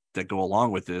that go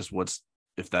along with this,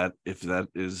 if that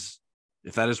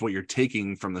is what you're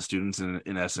taking from the students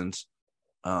in essence,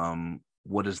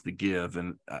 what is the give?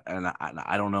 And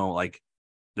I don't know, like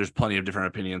there's plenty of different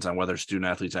opinions on whether student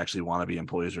athletes actually want to be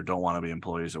employees or don't want to be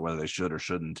employees, or whether they should or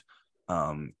shouldn't.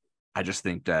 I just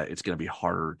think that it's going to be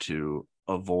harder to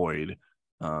avoid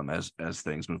as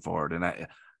things move forward. And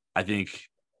I think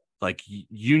like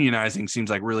unionizing seems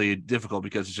like really difficult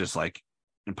because it's just like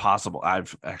impossible.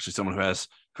 I've actually someone who has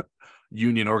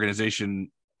union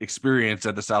organization experience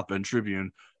at the South Bend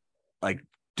Tribune, like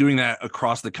doing that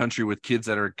across the country with kids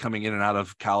that are coming in and out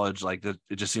of college, like that,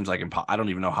 it just seems like I don't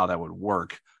even know how that would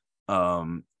work.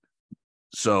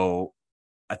 So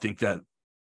I think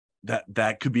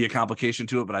that could be a complication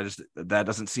to it, but that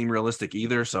doesn't seem realistic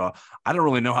either. So I don't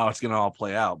really know how it's going to all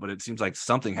play out, but it seems like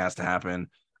something has to happen.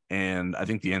 And I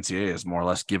think the NCAA has more or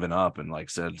less given up and like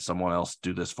said, someone else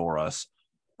do this for us.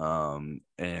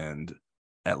 And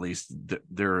at least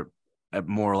they're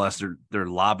more or less they're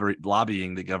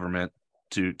lobbying the government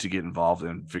to get involved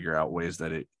and figure out ways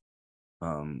that it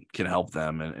can help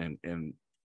them and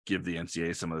give the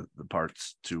NCAA some of the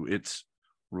parts to its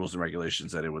rules and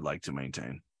regulations that it would like to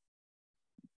maintain.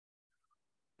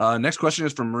 Next question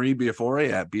is from Marie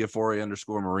Biafore at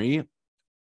Biafore_Marie.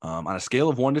 On a scale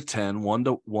of 1 to 10,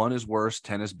 1 is worst,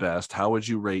 10 is best, how would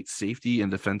you rate safety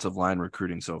and defensive line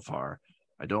recruiting so far?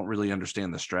 I don't really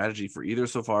understand the strategy for either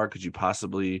so far. Could you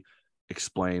possibly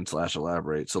explain /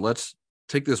 elaborate? So let's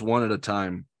take this one at a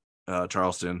time,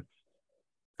 Charleston.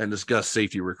 And discuss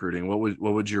safety recruiting. What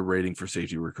would your rating for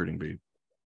safety recruiting be?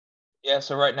 Yeah,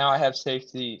 so right now I have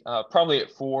safety probably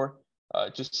at 4,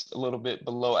 just a little bit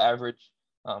below average.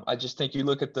 I just think you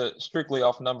look at the strictly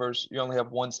off numbers, you only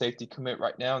have one safety commit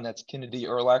right now, and that's Kennedy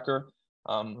Urlacher,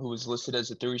 who was listed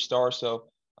as a 3-star. So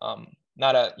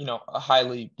not a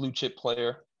highly blue chip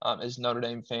player as Notre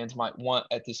Dame fans might want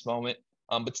at this moment,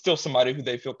 but still somebody who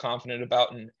they feel confident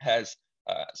about and has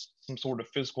some sort of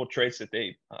physical traits that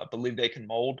they believe they can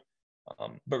mold.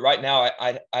 But right now,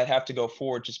 I'd have to go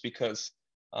forward just because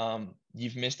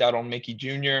you've missed out on Mickey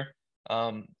Jr.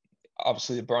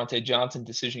 Obviously, the Bronte Johnson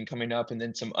decision coming up, and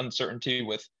then some uncertainty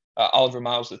with Oliver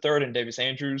Miles III and Davis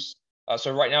Andrews.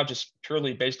 So right now, just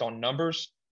purely based on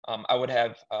numbers, I would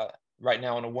have right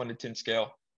now on a 1 to 10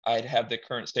 scale, I'd have the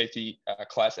current safety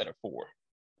class at a 4.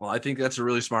 Well, I think that's a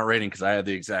really smart rating because I had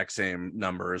the exact same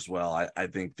number as well. I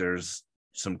think there's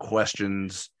some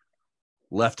questions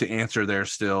left to answer there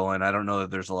still, and I don't know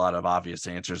that there's a lot of obvious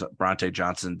answers. Bronte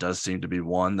Johnson does seem to be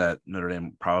one that Notre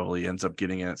Dame probably ends up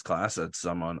getting in its class. That's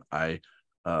someone I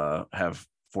have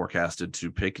forecasted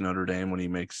to pick Notre Dame when he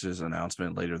makes his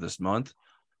announcement later this month.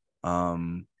 But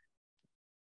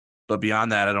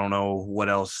beyond that, I don't know what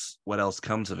else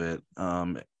comes of it.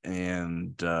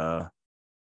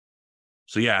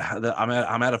 So yeah,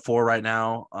 I'm at a 4 right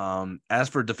now. As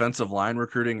for defensive line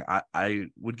recruiting, I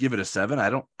would give it a 7. I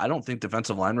don't think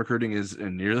defensive line recruiting is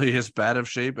in nearly as bad of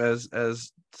shape as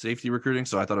safety recruiting.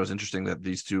 So I thought it was interesting that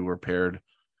these two were paired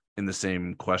in the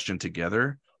same question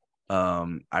together.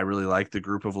 I really like the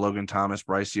group of Logan Thomas,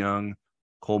 Bryce Young,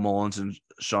 Cole Mullins, and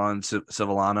Sean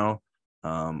Civillano.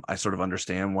 I sort of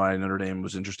understand why Notre Dame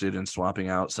was interested in swapping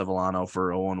out Civillano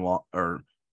for Owen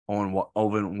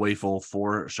Wafel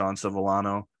for Sean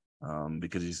Civillano,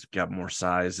 because he's got more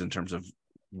size in terms of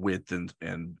width and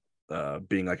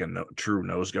being like a true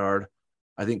nose guard.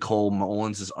 I think Cole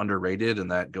Mullins is underrated,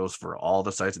 and that goes for all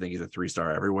the sites. I think he's a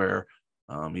 3-star everywhere.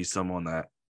 He's someone that,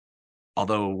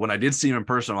 although when I did see him in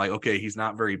person, I'm like, okay, he's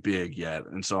not very big yet.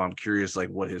 And so I'm curious like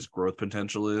what his growth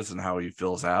potential is and how he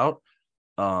fills out.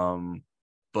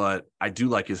 But I do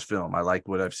like his film. I like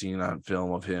what I've seen on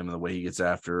film of him and the way he gets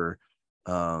after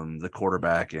the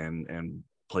quarterback and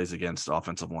plays against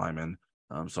offensive linemen.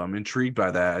 So I'm intrigued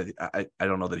by that. I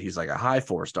don't know that he's like a high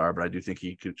 4-star, but I do think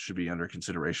he should be under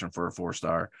consideration for a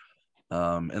 4-star.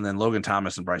 And then Logan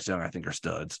Thomas and Bryce Young, I think, are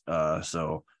studs.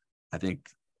 So I think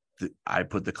I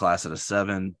put the class at a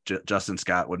 7. Justin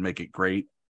Scott would make it great.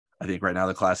 I think right now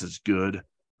the class is good.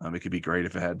 It could be great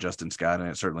if it had Justin Scott in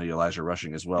it. Certainly Elijah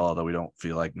Rushing as well, although we don't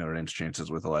feel like Notre Dame's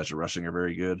chances with Elijah Rushing are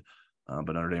very good.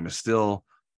 But Notre Dame is still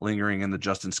lingering in the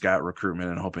Justin Scott recruitment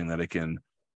and hoping that it can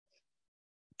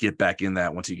get back in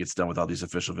that once he gets done with all these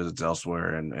official visits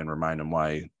elsewhere and remind him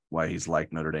why he's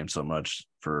liked Notre Dame so much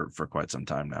for quite some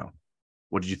time now.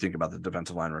 What did you think about the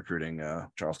defensive line recruiting,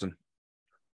 Charleston?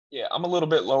 Yeah, I'm a little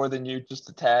bit lower than you, just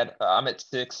a tad. I'm at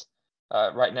 6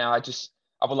 right now.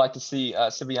 I would like to see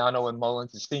Civiano and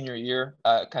Mullins' senior year,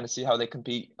 kind of see how they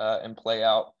compete and play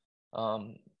out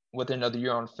with another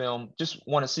year on film. Just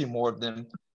want to see more of them.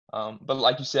 But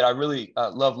like you said, I really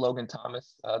love Logan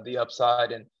Thomas, the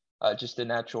upside and just the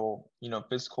natural,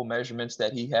 physical measurements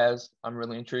that he has. I'm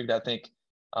really intrigued. I think,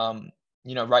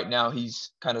 right now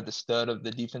he's kind of the stud of the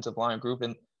defensive line group.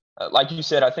 And like you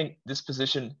said, I think this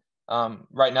position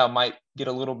right now might get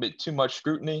a little bit too much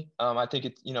scrutiny. I think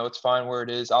it's fine where it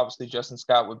is. Obviously, Justin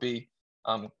Scott would be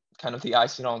kind of the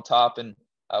icing on top and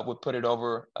would put it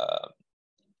over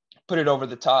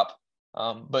the top.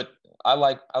 But I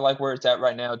like where it's at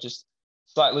right now. Just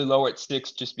slightly lower at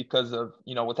 6, just because of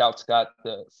without Scott,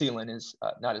 the ceiling is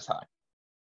not as high.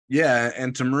 Yeah,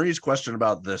 and to Marie's question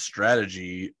about the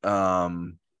strategy,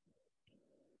 I'm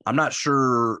not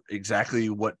sure exactly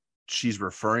what she's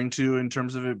referring to in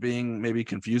terms of it being maybe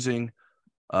confusing.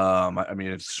 I mean,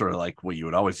 it's sort of like what you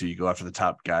would always do. You go after the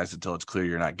top guys until it's clear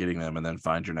you're not getting them and then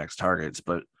find your next targets.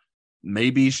 But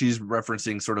maybe she's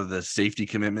referencing sort of the safety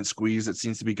commitment squeeze that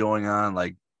seems to be going on.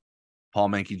 Like Paul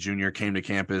Mankey Jr. came to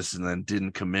campus and then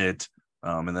didn't commit.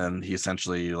 And then he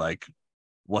essentially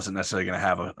wasn't necessarily going to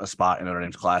have a spot in Notre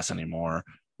Dame's class anymore,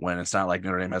 when it's not like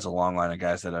Notre Dame has a long line of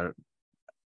guys that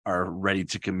are ready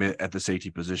to commit at the safety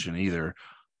position either.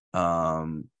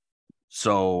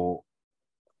 So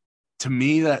to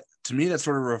me, that's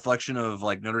sort of a reflection of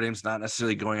like Notre Dame's not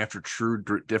necessarily going after true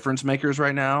difference makers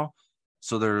right now.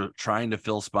 So they're trying to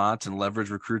fill spots and leverage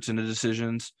recruits into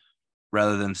decisions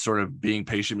rather than sort of being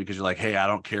patient because you're like, hey, I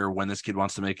don't care when this kid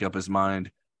wants to make up his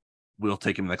mind. We'll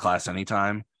take him in the class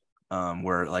anytime.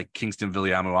 Where like Kingston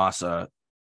Viliamuasa,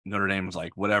 Notre Dame was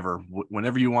like, whatever,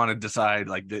 whenever you want to decide,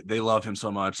 like they love him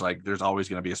so much, like there's always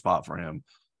going to be a spot for him.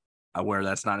 where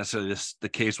that's not necessarily the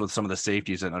case with some of the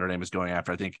safeties that Notre Dame is going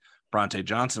after. I think Bronte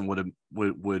Johnson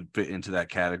would fit into that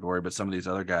category, but some of these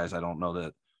other guys, I don't know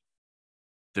that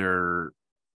they're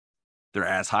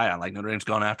as high on. Like Notre Dame's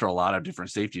gone after a lot of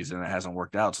different safeties and it hasn't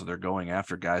worked out. So they're going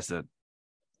after guys that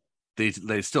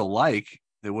they still like.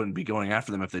 They wouldn't be going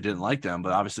after them if they didn't like them,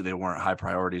 but obviously they weren't high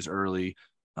priorities early.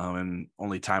 And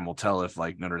only time will tell if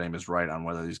like Notre Dame is right on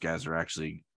whether these guys are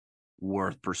actually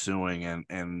worth pursuing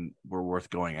and were worth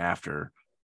going after.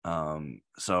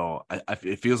 So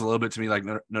it feels a little bit to me like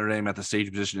Notre Dame at the safety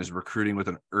position is recruiting with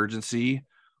an urgency,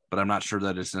 but I'm not sure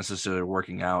that it's necessarily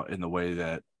working out in the way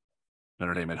that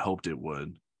Notre Dame had hoped it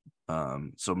would.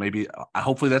 So maybe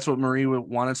hopefully that's what Marie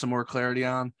wanted some more clarity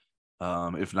on.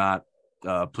 If not,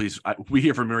 please, we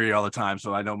hear from Marie all the time,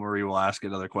 so I know Marie will ask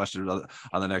another question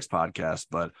on the next podcast,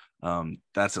 but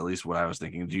that's at least what I was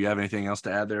thinking. Do you have anything else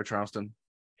to add there, Charleston?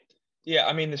 Yeah,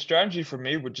 I mean, the strategy for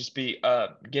me would just be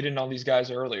getting on these guys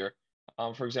earlier.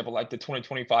 For example, like the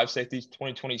 2025 safeties,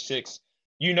 2026.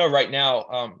 Right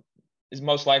now is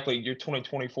most likely your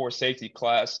 2024 safety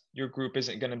class. Your group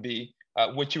isn't going to be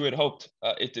what you had hoped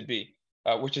it to be,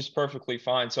 which is perfectly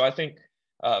fine. So I think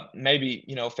maybe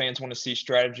fans want to see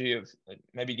strategy of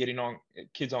maybe getting on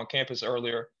kids on campus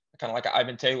earlier, kind of like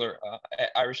Ivan Taylor at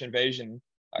Irish Invasion,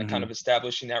 kind of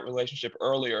establishing that relationship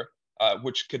earlier.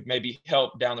 Which could maybe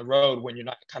help down the road when you're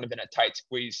not kind of in a tight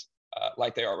squeeze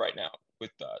like they are right now with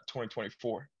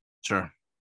 2024. Sure.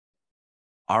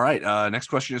 All right. Next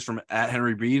question is from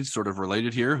 @Henry Reed, sort of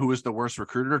related here. Who is the worst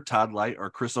recruiter, Todd Light or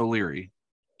Chris O'Leary?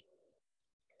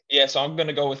 Yeah, so I'm going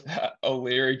to go with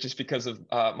O'Leary just because of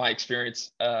my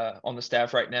experience on the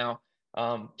staff right now.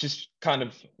 Just kind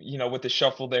of, with the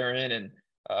shuffle they're in and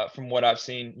from what I've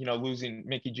seen, losing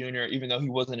Mickey Jr., even though he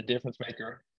wasn't a difference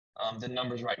maker, the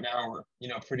numbers right now are,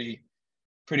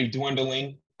 pretty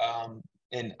dwindling.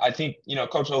 And I think,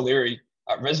 Coach O'Leary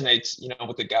resonates,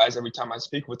 with the guys every time I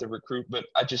speak with the recruit, but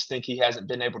I just think he hasn't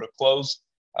been able to close,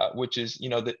 which is,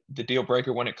 the deal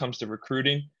breaker when it comes to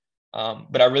recruiting.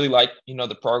 But I really like,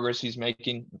 the progress he's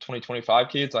making 2025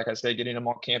 kids. Like I say, getting them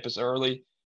on campus early.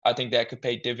 I think that could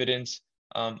pay dividends.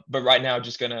 But right now,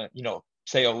 just going to,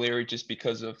 say O'Leary just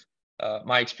because of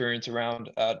my experience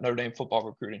around Notre Dame football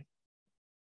recruiting.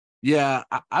 Yeah,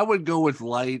 I would go with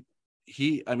Light.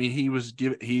 He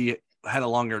had a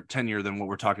longer tenure than what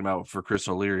we're talking about for Chris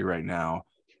O'Leary right now.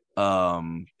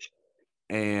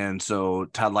 And so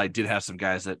Todd Light did have some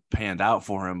guys that panned out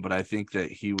for him, but I think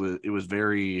that it was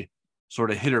very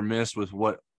sort of hit or miss with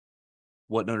what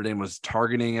Notre Dame was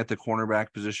targeting at the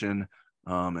cornerback position,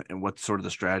 and what sort of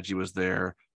the strategy was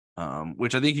there.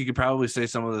 Which I think you could probably say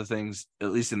some of the things,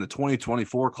 at least in the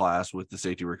 2024 class with the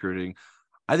safety recruiting.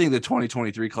 I think the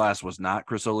 2023 class was not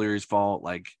Chris O'Leary's fault.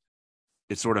 Like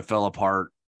it sort of fell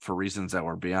apart for reasons that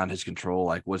were beyond his control.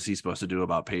 Like what's he supposed to do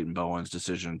about Peyton Bowen's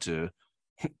decision to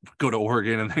go to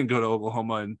Oregon and then go to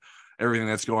Oklahoma and everything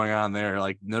that's going on there?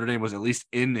 Like Notre Dame was at least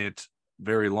in it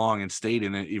very long and stayed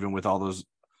in it, even with all those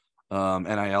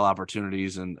NIL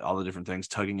opportunities and all the different things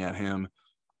tugging at him.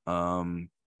 And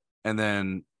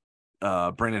then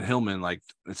Brandon Hillman, like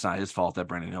it's not his fault that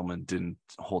Brandon Hillman didn't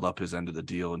hold up his end of the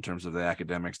deal in terms of the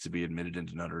academics to be admitted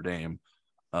into Notre Dame.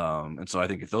 And so I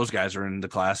think if those guys are in the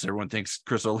class, everyone thinks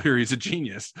Chris O'Leary is a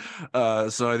genius.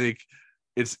 So I think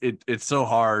it's so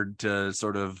hard to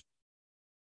sort of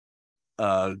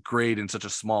grade in such a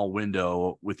small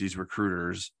window with these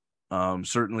recruiters.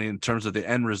 Certainly in terms of the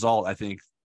end result, I think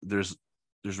there's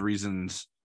reasons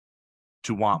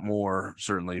to want more,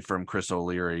 certainly from Chris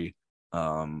O'Leary.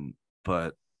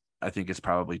 But I think it's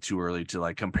probably too early to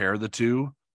like compare the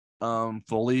two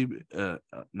fully.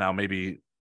 Now maybe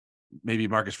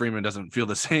Marcus Freeman doesn't feel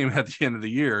the same at the end of the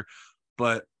year,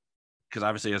 but because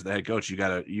obviously as the head coach,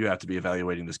 you have to be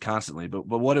evaluating this constantly. But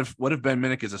what if Ben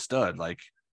Minnick is a stud? Like,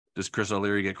 does Chris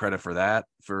O'Leary get credit for that,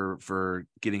 for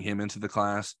getting him into the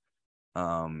class?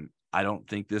 I don't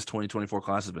think this 2024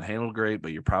 class has been handled great,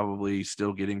 but you're probably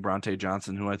still getting Bronte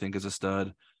Johnson, who I think is a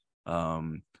stud.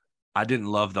 I didn't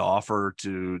love the offer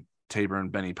to Tabor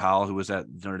and Benny Powell, who was at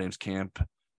Notre Dame's camp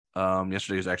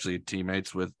yesterday. He was actually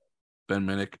teammates with Ben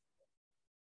Minnick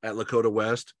at Lakota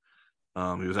West.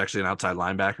 He was actually an outside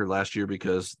linebacker last year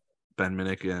because Ben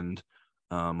Minnick and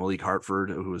Malik Hartford,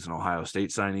 who was an Ohio State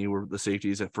signee, were the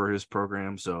safeties for his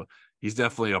program. So he's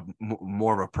definitely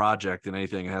more of a project than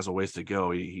anything and has a ways to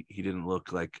go. He didn't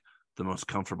look like the most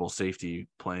comfortable safety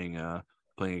playing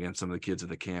against some of the kids at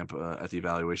the camp, at the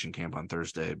evaluation camp on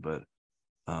Thursday. But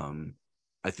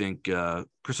I think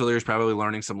Chris O'Leary is probably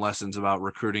learning some lessons about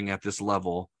recruiting at this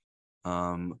level.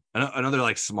 Another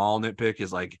like small nitpick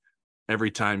is like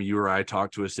every time you or I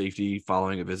talk to a safety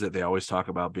following a visit, they always talk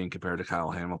about being compared to Kyle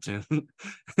Hamilton.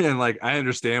 And like, I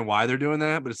understand why they're doing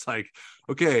that, but it's like,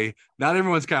 okay, not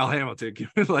everyone's Kyle Hamilton.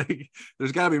 Like,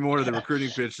 there's got to be more to the recruiting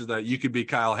pitch that you could be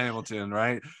Kyle Hamilton,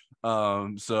 right?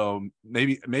 So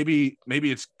maybe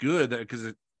it's good that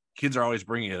because kids are always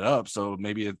bringing it up, so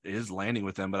maybe it is landing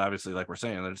with them. But obviously, like we're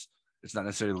saying, it's not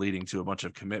necessarily leading to a bunch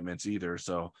of commitments either.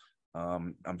 So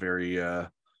I'm very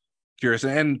curious.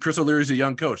 And Chris O'Leary's a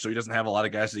young coach, so he doesn't have a lot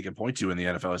of guys that he can point to in the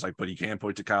NFL. It's like, but he can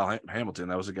point to Kyle Hamilton.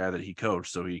 That was a guy that he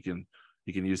coached, so he can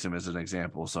use him as an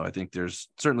example. So I think there's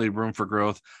certainly room for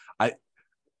growth.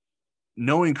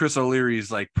 Knowing Chris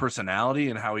O'Leary's like personality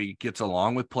and how he gets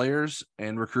along with players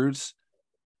and recruits,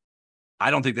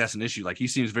 I don't think that's an issue. Like, he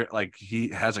seems very like he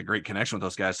has a great connection with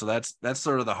those guys. So that's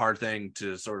sort of the hard thing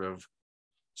to sort of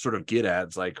get at.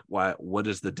 It's like, what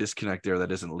is the disconnect there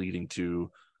that isn't leading to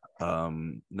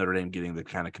Notre Dame getting the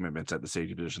kind of commitments at the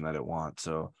safety position that it wants.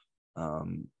 So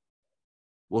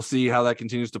we'll see how that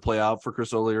continues to play out for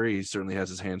Chris O'Leary. He certainly has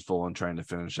his hands full in trying to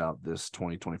finish out this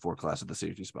 2024 class at the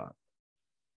safety spot.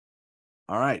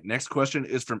 All right, next question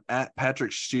is from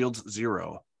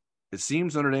 @PatrickShields0. It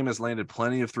seems Notre Dame has landed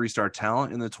plenty of 3-star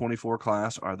talent in the 24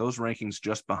 class. Are those rankings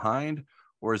just behind,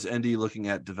 or is ND looking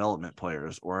at development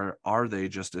players, or are they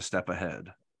just a step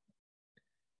ahead?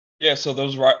 Yeah, so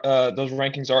those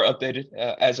rankings are updated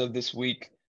as of this week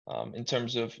in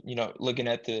terms of, looking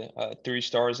at the 3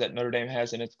 stars that Notre Dame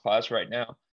has in its class right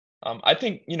now. I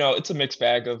think, it's a mixed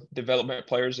bag of development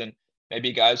players and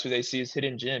maybe guys who they see as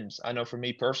hidden gems. I know for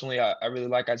me personally, I really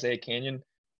like Isaiah Canyon.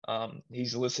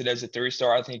 He's listed as a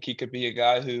 3-star. I think he could be a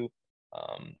guy who,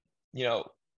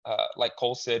 like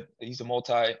Cole said, he's a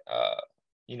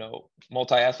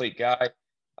multi-athlete guy.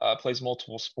 Plays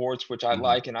multiple sports, which I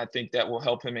like, and I think that will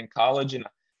help him in college. And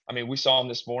I mean, we saw him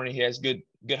this morning; he has good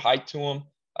height to him.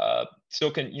 Still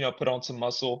can put on some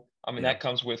muscle. I mean, that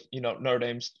comes with Notre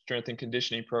Dame's strength and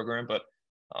conditioning program. But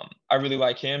I really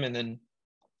like him. And then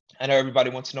I know everybody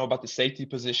wants to know about the safety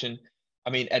position. I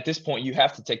mean, at this point, you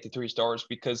have to take the 3 stars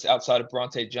because outside of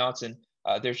Bronte Johnson,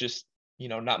 there's just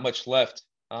not much left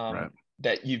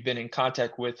that you've been in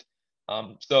contact with.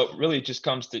 So it really just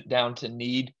comes down to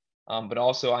need. But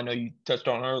also, I know you touched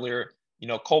on earlier,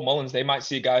 Cole Mullins, they might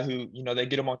see a guy who, they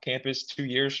get him on campus 2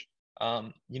 years.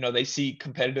 They see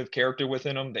competitive character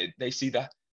within him. They see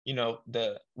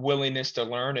the willingness to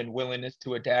learn and willingness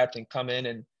to adapt and come in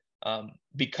and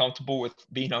be comfortable with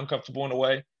being uncomfortable in a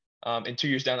way. And 2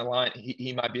 years down the line,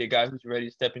 he might be a guy who's ready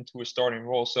to step into a starting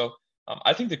role. So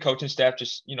I think the coaching staff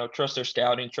just, trust their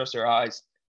scouting, trust their eyes,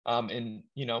 and,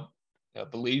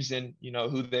 believes in,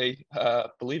 who they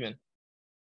believe in.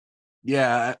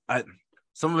 Yeah, I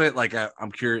some of it, like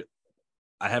I'm curious.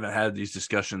 I haven't had these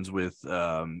discussions with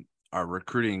our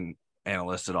recruiting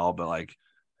analysts at all, but like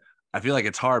I feel like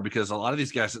it's hard because a lot of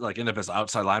these guys like end up as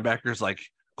outside linebackers. Like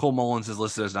Cole Mullins is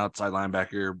listed as an outside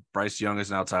linebacker, Bryce Young is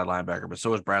an outside linebacker, but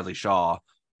so is Bradley Shaw,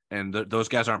 and those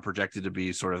guys aren't projected to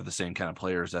be sort of the same kind of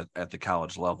players at the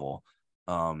college level.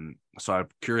 So I'm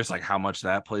curious like how much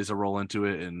that plays a role into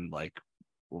it, and like,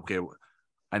 okay,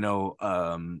 I know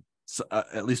so,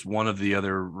 at least one of the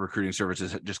other recruiting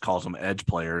services just calls them edge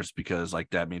players because like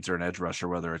that means they're an edge rusher,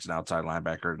 whether it's an outside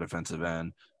linebacker or defensive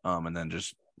end, and then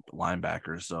just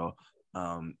linebackers. So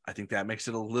I think that makes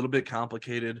it a little bit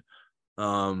complicated.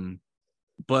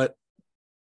 But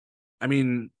I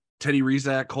mean, Teddy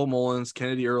Rizak, Cole Mullins,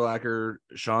 Kennedy Urlacher,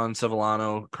 Sean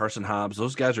Sevillano, Carson Hobbs,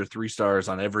 those guys are 3-stars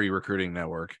on every recruiting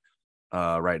network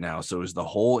right now. So is the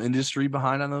whole industry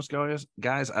behind on those guys?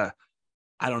 I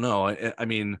don't know. I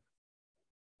mean,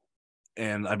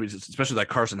 especially like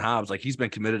Carson Hobbs, like he's been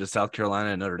committed to South Carolina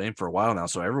and Notre Dame for a while now.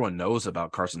 So everyone knows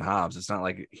about Carson Hobbs. It's not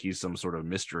like he's some sort of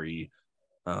mystery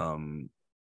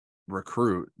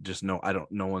recruit. Just no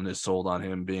one is sold on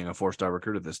him being a 4-star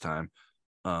recruit at this time.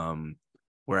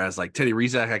 Whereas like Teddy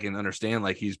Rizak, I can understand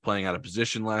like he's playing out of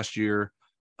position last year.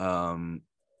 And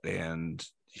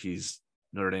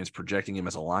Notre Dame's projecting him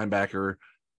as a linebacker.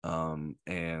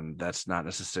 And that's not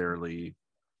necessarily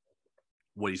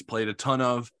what he's played a ton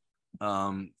of.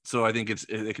 So I think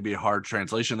it could be a hard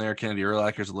translation there. Kennedy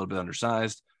Urlacher is a little bit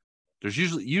undersized. There's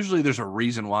usually there's a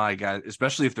reason why guys,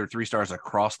 especially if they're 3-stars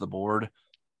across the board,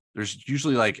 there's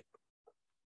usually like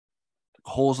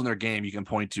holes in their game you can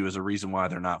point to as a reason why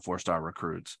they're not 4-star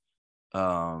recruits.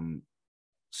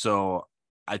 So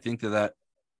I think that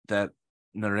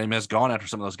Notre Dame has gone after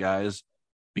some of those guys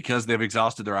because they've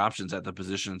exhausted their options at the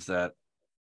positions that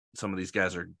some of these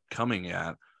guys are coming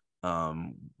at. We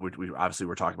obviously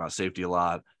we're talking about safety a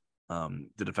lot.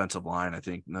 The defensive line, I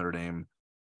think Notre Dame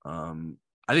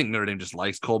just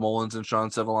likes Cole Mullins and Sean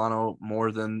Sevillano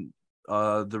more than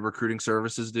the recruiting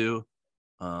services do,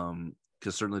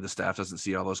 because certainly the staff doesn't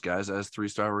see all those guys as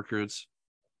 3-star recruits.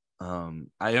 I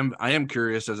am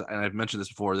curious, and I've mentioned this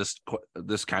before.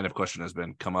 This kind of question has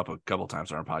been come up a couple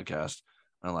times on our podcast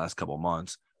in the last couple of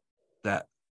months, that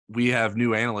we have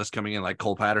new analysts coming in like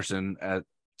Cole Patterson at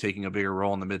taking a bigger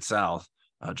role in the Mid-South.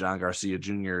 John Garcia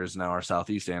Jr. is now our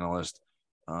Southeast analyst.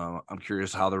 I'm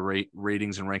curious how the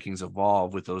ratings and rankings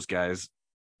evolve with those guys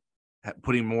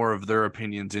putting more of their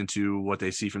opinions into what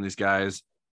they see from these guys.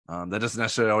 That doesn't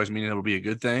necessarily always mean it'll be a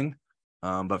good thing.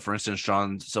 But for instance,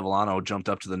 Sean Sevillano jumped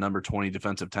up to the number 20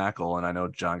 defensive tackle, and I know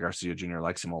John Garcia Jr.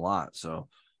 likes him a lot. So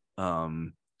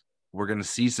we're going to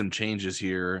see some changes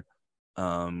here.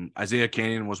 Isaiah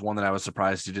Canyon was one that I was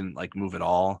surprised he didn't move at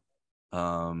all.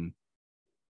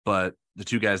 But the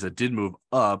two guys that did move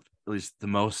up, at least the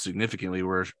most significantly,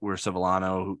 were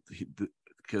Sevillano,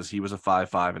 because he was a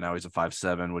 5'5" and now he's a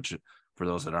 5'7", which for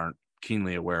those that aren't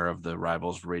keenly aware of the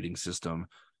Rivals rating system,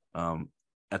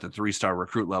 at the 3-star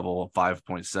recruit level,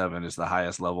 5.7 is the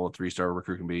highest level a 3-star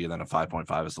recruit can be, and then a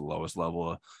 5.5 is the lowest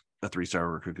level a 3-star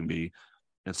recruit can be.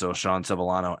 And so Sean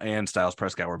Sevillano and Styles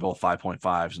Prescott were both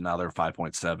 5.5s, and now they're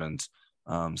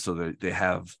 5.7s. So they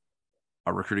have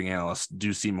our recruiting analysts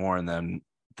do see more in them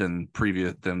than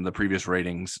the previous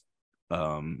ratings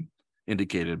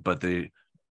indicated, but they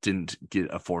didn't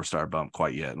get a 4-star bump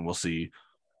quite yet. And we'll see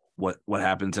what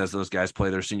happens as those guys play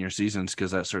their senior seasons,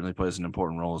 because that certainly plays an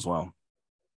important role as well.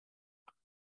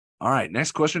 All right,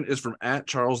 next question is from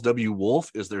 @CharlesW.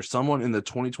 Is there someone in the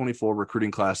 2024 recruiting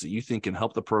class that you think can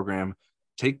help the program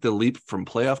take the leap from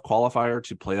playoff qualifier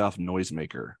to playoff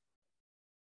noisemaker?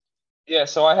 Yeah,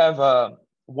 so I have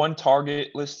 1 target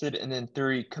listed and then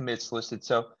 3 commits listed.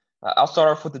 So I'll start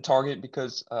off with the target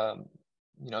because,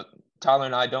 Tyler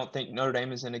and I don't think Notre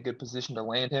Dame is in a good position to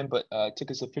land him, but took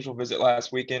his official visit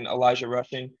last weekend, Elijah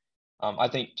Rushing. I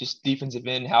think just defensive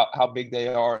end, how big they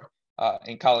are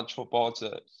in college football. It's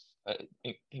an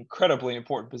incredibly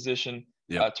important position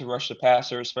to rush the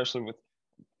passer, especially with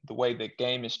the way the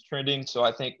game is trending. So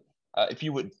I think if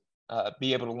you would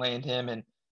be able to land him and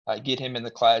get him in the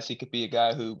class, he could be a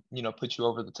guy who, puts you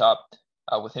over the top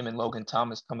with him and Logan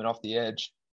Thomas coming off the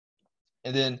edge.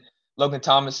 And then Logan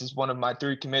Thomas is one of my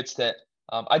 3 commits that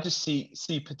I just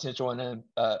see potential in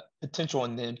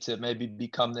them to maybe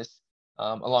become this,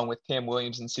 along with Cam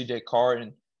Williams and CJ Carr.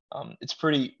 And it's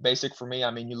pretty basic for me. I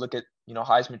mean, you look at,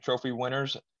 Heisman Trophy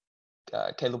winners,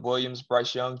 Caleb Williams,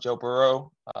 Bryce Young, Joe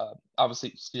Burrow.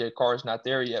 Obviously, CJ Carr is not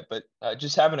there yet, but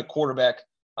just having a quarterback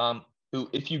who,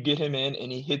 if you get him in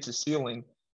and he hits a ceiling,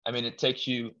 I mean, it takes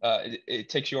you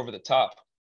over the top.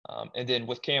 And then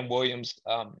with Cam Williams,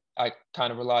 I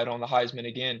kind of relied on the Heisman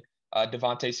again,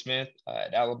 Devontae Smith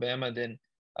at Alabama. Then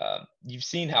you've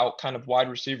seen how kind of wide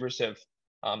receivers have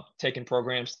taken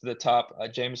programs to the top.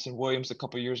 Jamison Williams a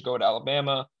couple of years ago at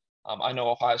Alabama. I know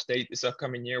Ohio State this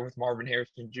upcoming year with Marvin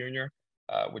Harrison Jr.,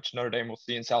 which Notre Dame will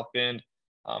see in South Bend.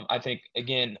 I think,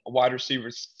 again, a wide receiver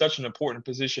is such an important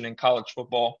position in college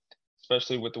football,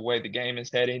 especially with the way the game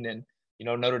is heading. And,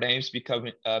 Notre Dame's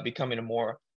becoming a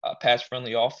more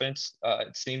pass-friendly offense,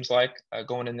 it seems like,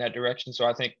 going in that direction. So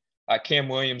I think Cam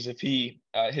Williams, if he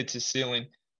hits his ceiling,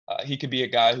 he could be a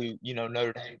guy who,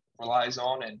 Notre Dame relies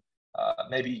on and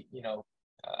maybe,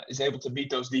 is able to beat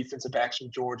those defensive backs from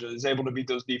Georgia, is able to beat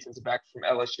those defensive backs from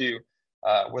LSU,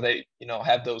 where they,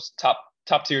 have those top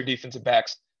tier defensive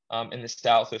backs in the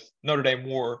South. If Notre Dame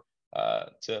were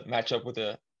to match up with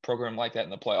a program like that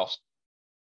in the playoffs.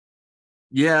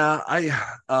 Yeah,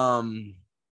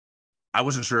 I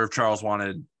wasn't sure if Charles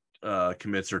wanted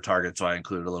commits or targets, so I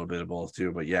included a little bit of both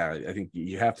too. But yeah, I think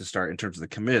you have to start in terms of the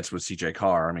commits with CJ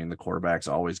Carr. I mean, the quarterback's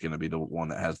always going to be the one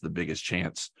that has the biggest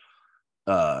chance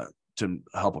to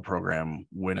help a program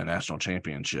win a national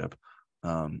championship.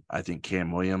 I think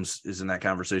Cam Williams is in that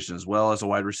conversation as well as a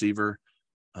wide receiver.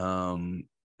 And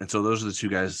so those are the 2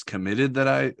 guys committed that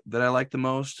I like the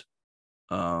most.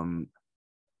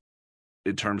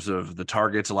 In terms of the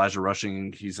targets, Elijah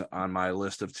Rushing, he's on my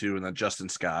list of 2, and then Justin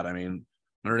Scott. I mean,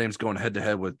 Notre Dame's going head to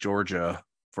head with Georgia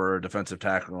for a defensive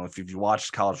tackle. If you've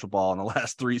watched college football in the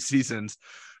last 3 seasons,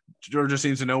 Georgia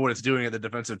seems to know what it's doing at the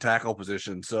defensive tackle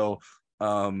position. So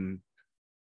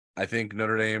I think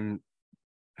Notre Dame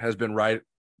has been right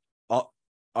all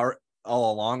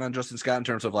along on Justin Scott in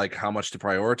terms of how much to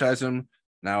prioritize him.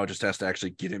 Now it just has to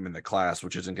actually get him in the class,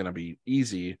 which isn't going to be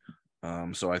easy.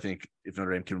 So I think if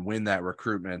Notre Dame can win that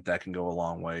recruitment, that can go a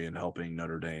long way in helping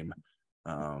Notre Dame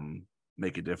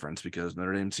make a difference, because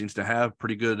Notre Dame seems to have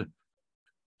pretty good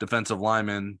defensive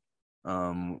linemen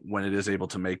when it is able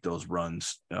to make those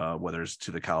runs, whether it's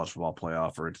to the college football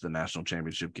playoff or into the national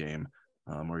championship game.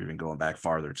 or even going back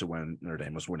farther to when Notre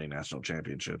Dame was winning national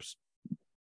championships.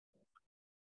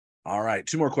 All right,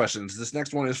 2 more questions. This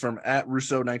next one is from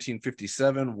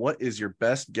 @Russo1957. What is your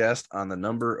best guess on the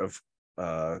number of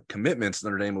commitments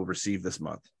Notre Dame will receive this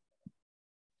month?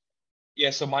 Yeah,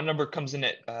 so my number comes in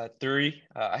at 3.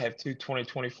 I have 2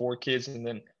 2024 kids and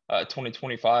then a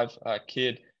 2025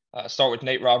 kid. Start with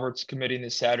Nate Roberts committing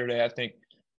this Saturday. I think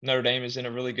Notre Dame is in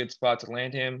a really good spot to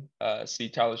land him. See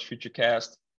Tyler's future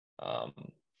cast.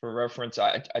 For reference,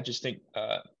 I just think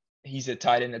he's a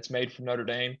tight end that's made for Notre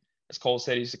Dame. As Cole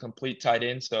said, he's a complete tight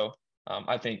end. So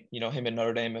I think, him and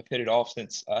Notre Dame have hit it off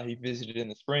since he visited in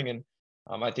the spring. And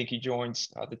I think he joins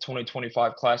the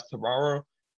 2025 class tomorrow.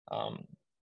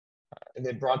 And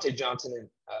then Bronte Johnson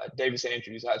and Davis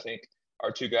Andrews, I think,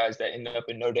 are 2 guys that end up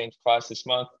in Notre Dame's class this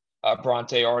month.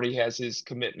 Bronte already has his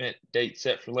commitment date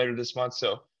set for later this month.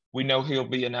 So we know he'll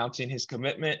be announcing his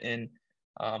commitment. And,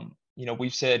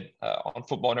 we've said on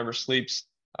Football Never Sleeps,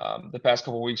 the past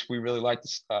couple of weeks, we really like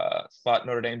the spot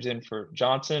Notre Dame's in for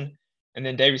Johnson. And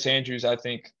then Davis Andrews, I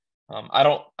think,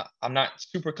 I'm not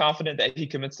super confident that he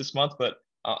commits this month, but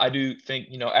I do think,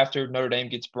 after Notre Dame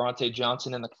gets Bronte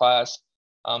Johnson in the class,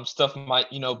 stuff might,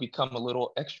 become a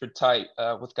little extra tight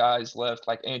with guys left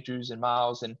like Andrews and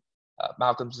Miles and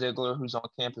Malcolm Ziegler, who's on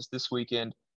campus this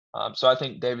weekend. So I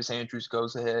think Davis Andrews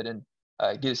goes ahead and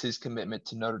gives his commitment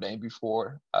to Notre Dame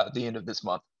before the end of this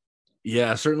month.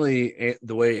 Yeah, certainly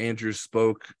the way Andrews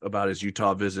spoke about his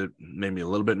Utah visit made me a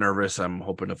little bit nervous. I'm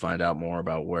hoping to find out more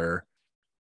about where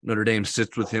Notre Dame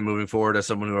sits with him moving forward. As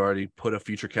someone who already put a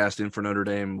future cast in for Notre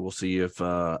Dame, we'll see if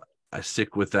I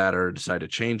stick with that or decide to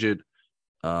change it.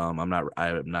 I'm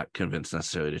not convinced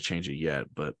necessarily to change it yet,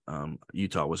 but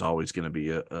Utah was always going to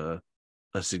be a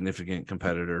significant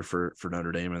competitor for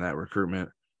Notre Dame in that recruitment.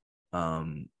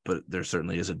 But there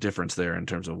certainly is a difference there in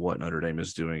terms of what Notre Dame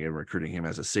is doing in recruiting him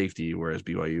as a safety, whereas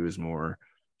BYU is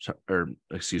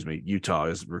Utah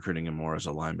is recruiting him more as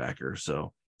a linebacker.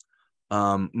 So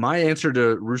my answer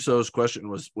to Russo's question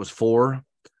was 4,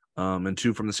 and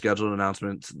 2 from the scheduled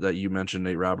announcements that you mentioned,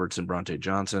 Nate Roberts and Bronte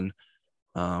Johnson.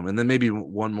 And then maybe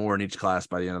 1 more in each class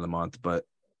by the end of the month. But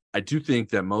I do think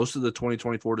that most of the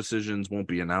 2024 decisions won't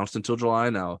be announced until July.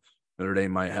 Now, Notre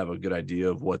Dame might have a good idea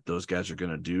of what those guys are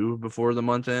going to do before the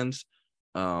month ends.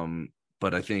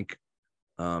 But I think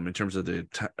in terms of the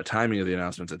timing of the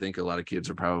announcements, I think a lot of kids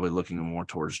are probably looking more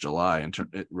towards July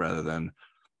rather than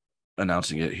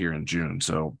announcing it here in June.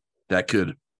 So that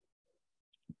could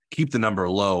keep the number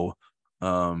low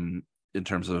in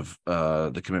terms of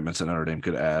the commitments that Notre Dame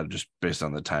could add just based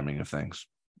on the timing of things.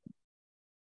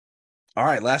 All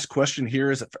right, last question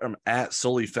here is from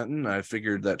 @Sully_Fenton. I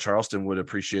figured that Charleston would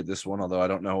appreciate this one, although I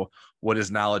don't know what his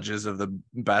knowledge is of the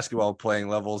basketball playing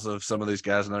levels of some of these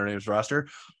guys on Notre Dame's roster.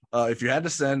 If you had to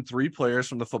send 3 players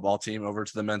from the football team over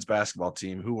to the men's basketball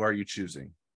team, who are you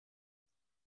choosing?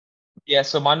 Yeah,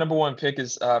 so my number 1 pick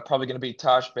is probably going to be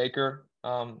Tosh Baker,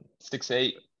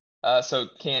 6'8". So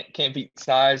can't beat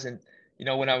size. And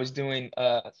when I was doing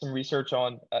some research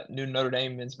on new Notre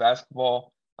Dame men's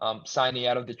basketball signee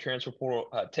out of the transfer portal,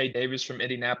 Tay Davis from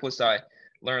Indianapolis, I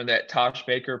learned that Tosh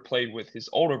Baker played with his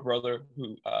older brother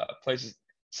who plays at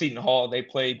Seton Hall. They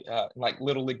played like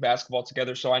Little League basketball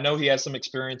together. So I know he has some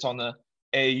experience on the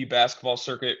AAU basketball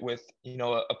circuit with,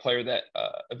 a player that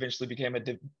eventually became a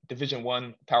Division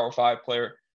I Power 5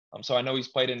 player. So I know he's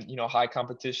played in, high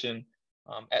competition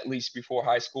at least before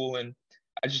high school. And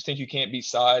I just think you can't beat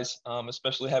size,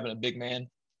 especially having a big man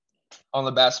on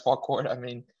the basketball court. I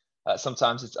mean,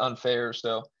 sometimes it's unfair.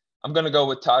 So I'm going to go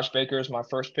with Tosh Baker as my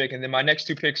first pick. And then my next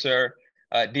 2 picks are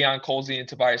Deion Colzie and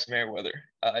Tobias Merriweather,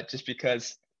 just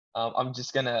because I'm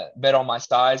just going to bet on my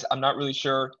size. I'm not really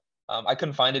sure. I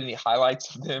couldn't find any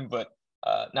highlights of them, but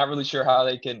not really sure how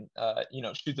they can,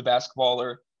 shoot the basketball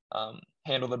or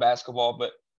handle the basketball.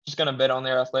 But just going to bet on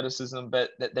their athleticism,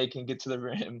 bet that they can get to the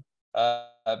rim,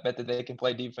 bet that they can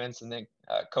play defense, and then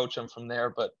coach them from there.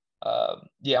 But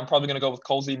yeah, I'm probably going to go with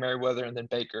Colzie, Merriweather, and then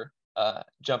Baker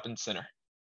jumping center.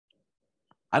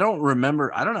 I don't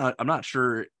remember. I don't know. I'm not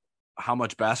sure how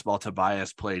much basketball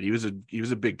Tobias played. He was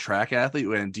a big track athlete,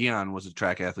 and Deion was a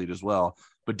track athlete as well.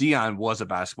 But Deion was a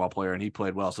basketball player, and he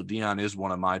played well. So Deion is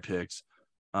one of my picks.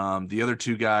 The other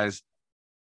 2 guys,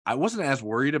 I wasn't as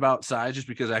worried about size just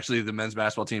because actually the men's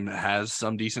basketball team has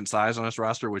some decent size on its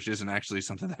roster, which isn't actually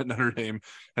something that Notre Dame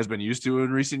has been used to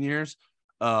in recent years.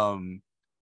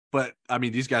 But I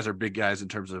mean, these guys are big guys in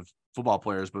terms of football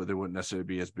players, but they wouldn't necessarily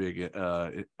be as big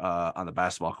on the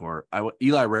basketball court.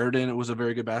 Eli Raridan was a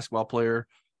very good basketball player.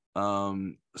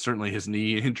 Certainly his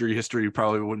knee injury history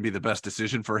probably wouldn't be the best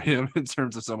decision for him in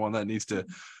terms of someone that needs to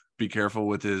be careful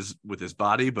with his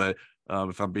body, but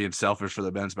If I'm being selfish for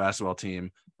the men's basketball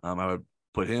team, I would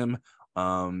put him.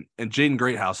 And Jaden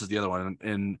Greathouse is the other one.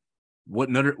 And what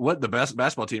the best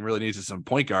basketball team really needs is some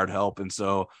point guard help. And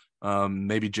so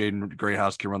maybe Jaden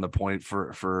Greathouse can run the point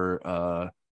for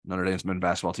Notre Dame's men's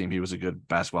basketball team. He was a good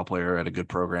basketball player at a good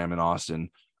program in Austin,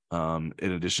 in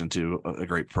addition to a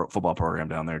great football program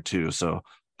down there too. So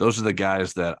those are the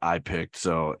guys that I picked.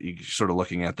 So you're sort of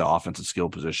looking at the offensive skill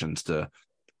positions to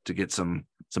get some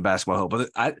basketball help.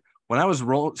 But when I was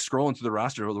scrolling through the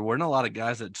roster, there weren't a lot of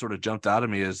guys that sort of jumped out at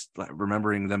me as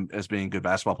remembering them as being good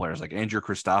basketball players. Like Andrew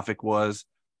Kristofic was.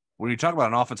 When you talk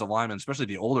about an offensive lineman, especially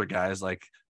the older guys, like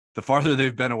the farther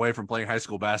they've been away from playing high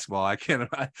school basketball, I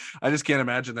just can't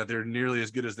imagine that they're nearly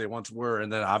as good as they once were.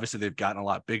 And then obviously they've gotten a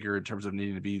lot bigger in terms of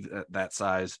needing to be that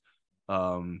size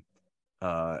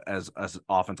as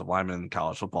offensive lineman in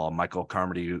college football. Michael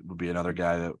Carmody would be another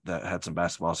guy that had some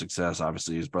basketball success.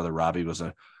 Obviously his brother Robbie was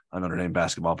a Notre Dame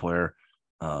basketball player.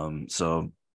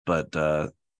 But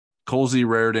Colsey,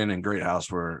 Raridan, and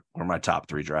Greathouse were my top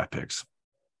 3 draft picks.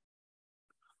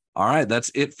 All right, that's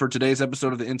it for today's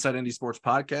episode of the Inside ND Sports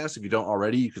Podcast. If you don't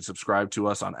already, you can subscribe to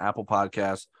us on Apple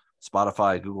Podcasts,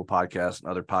 Spotify, Google Podcasts, and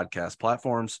other podcast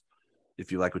platforms.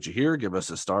 If you like what you hear, give us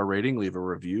a star rating, leave a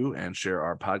review, and share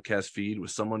our podcast feed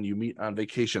with someone you meet on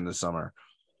vacation this summer.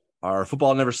 Our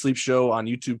Football Never Sleeps show on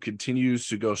YouTube continues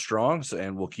to go strong,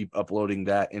 and we'll keep uploading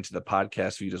that into the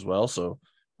podcast feed as well. So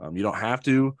you don't have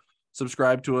to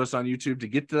subscribe to us on YouTube to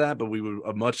get to that, but we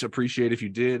would much appreciate if you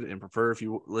did, and prefer if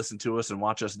you listen to us and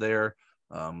watch us there.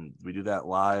 We do that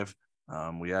live.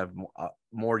 We have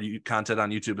more content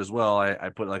on YouTube as well. I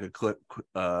put like a clip,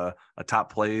 a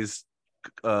top plays.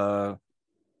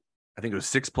 I think it was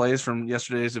 6 plays from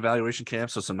yesterday's evaluation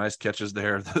camp. So some nice catches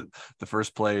there. The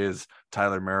first play is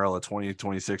Tyler Merrill, a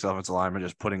 2026 offensive lineman,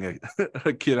 just putting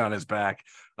a kid on his back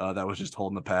that was just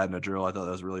holding the pad in a drill. I thought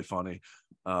that was really funny.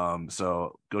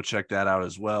 So go check that out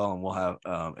as well. And we'll have,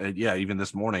 even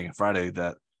this morning, Friday,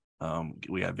 that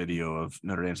we had video of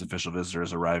Notre Dame's official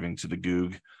visitors arriving to the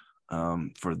Goog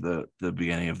for the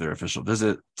beginning of their official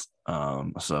visit.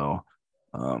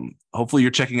 Hopefully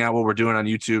you're checking out what we're doing on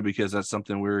YouTube, because that's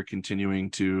something we're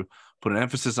continuing to put an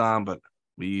emphasis on, but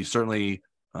we certainly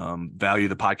value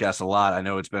the podcast a lot. I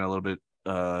know it's been a little bit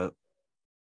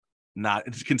not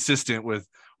consistent with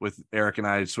Eric and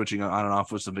I switching on and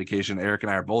off with some vacation. Eric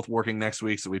and I are both working next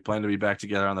week, so we plan to be back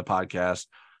together on the podcast.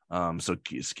 So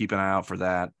keep an eye out for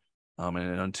that. And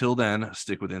until then,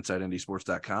 stick with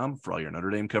InsideNDSports.com for all your Notre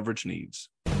Dame coverage needs.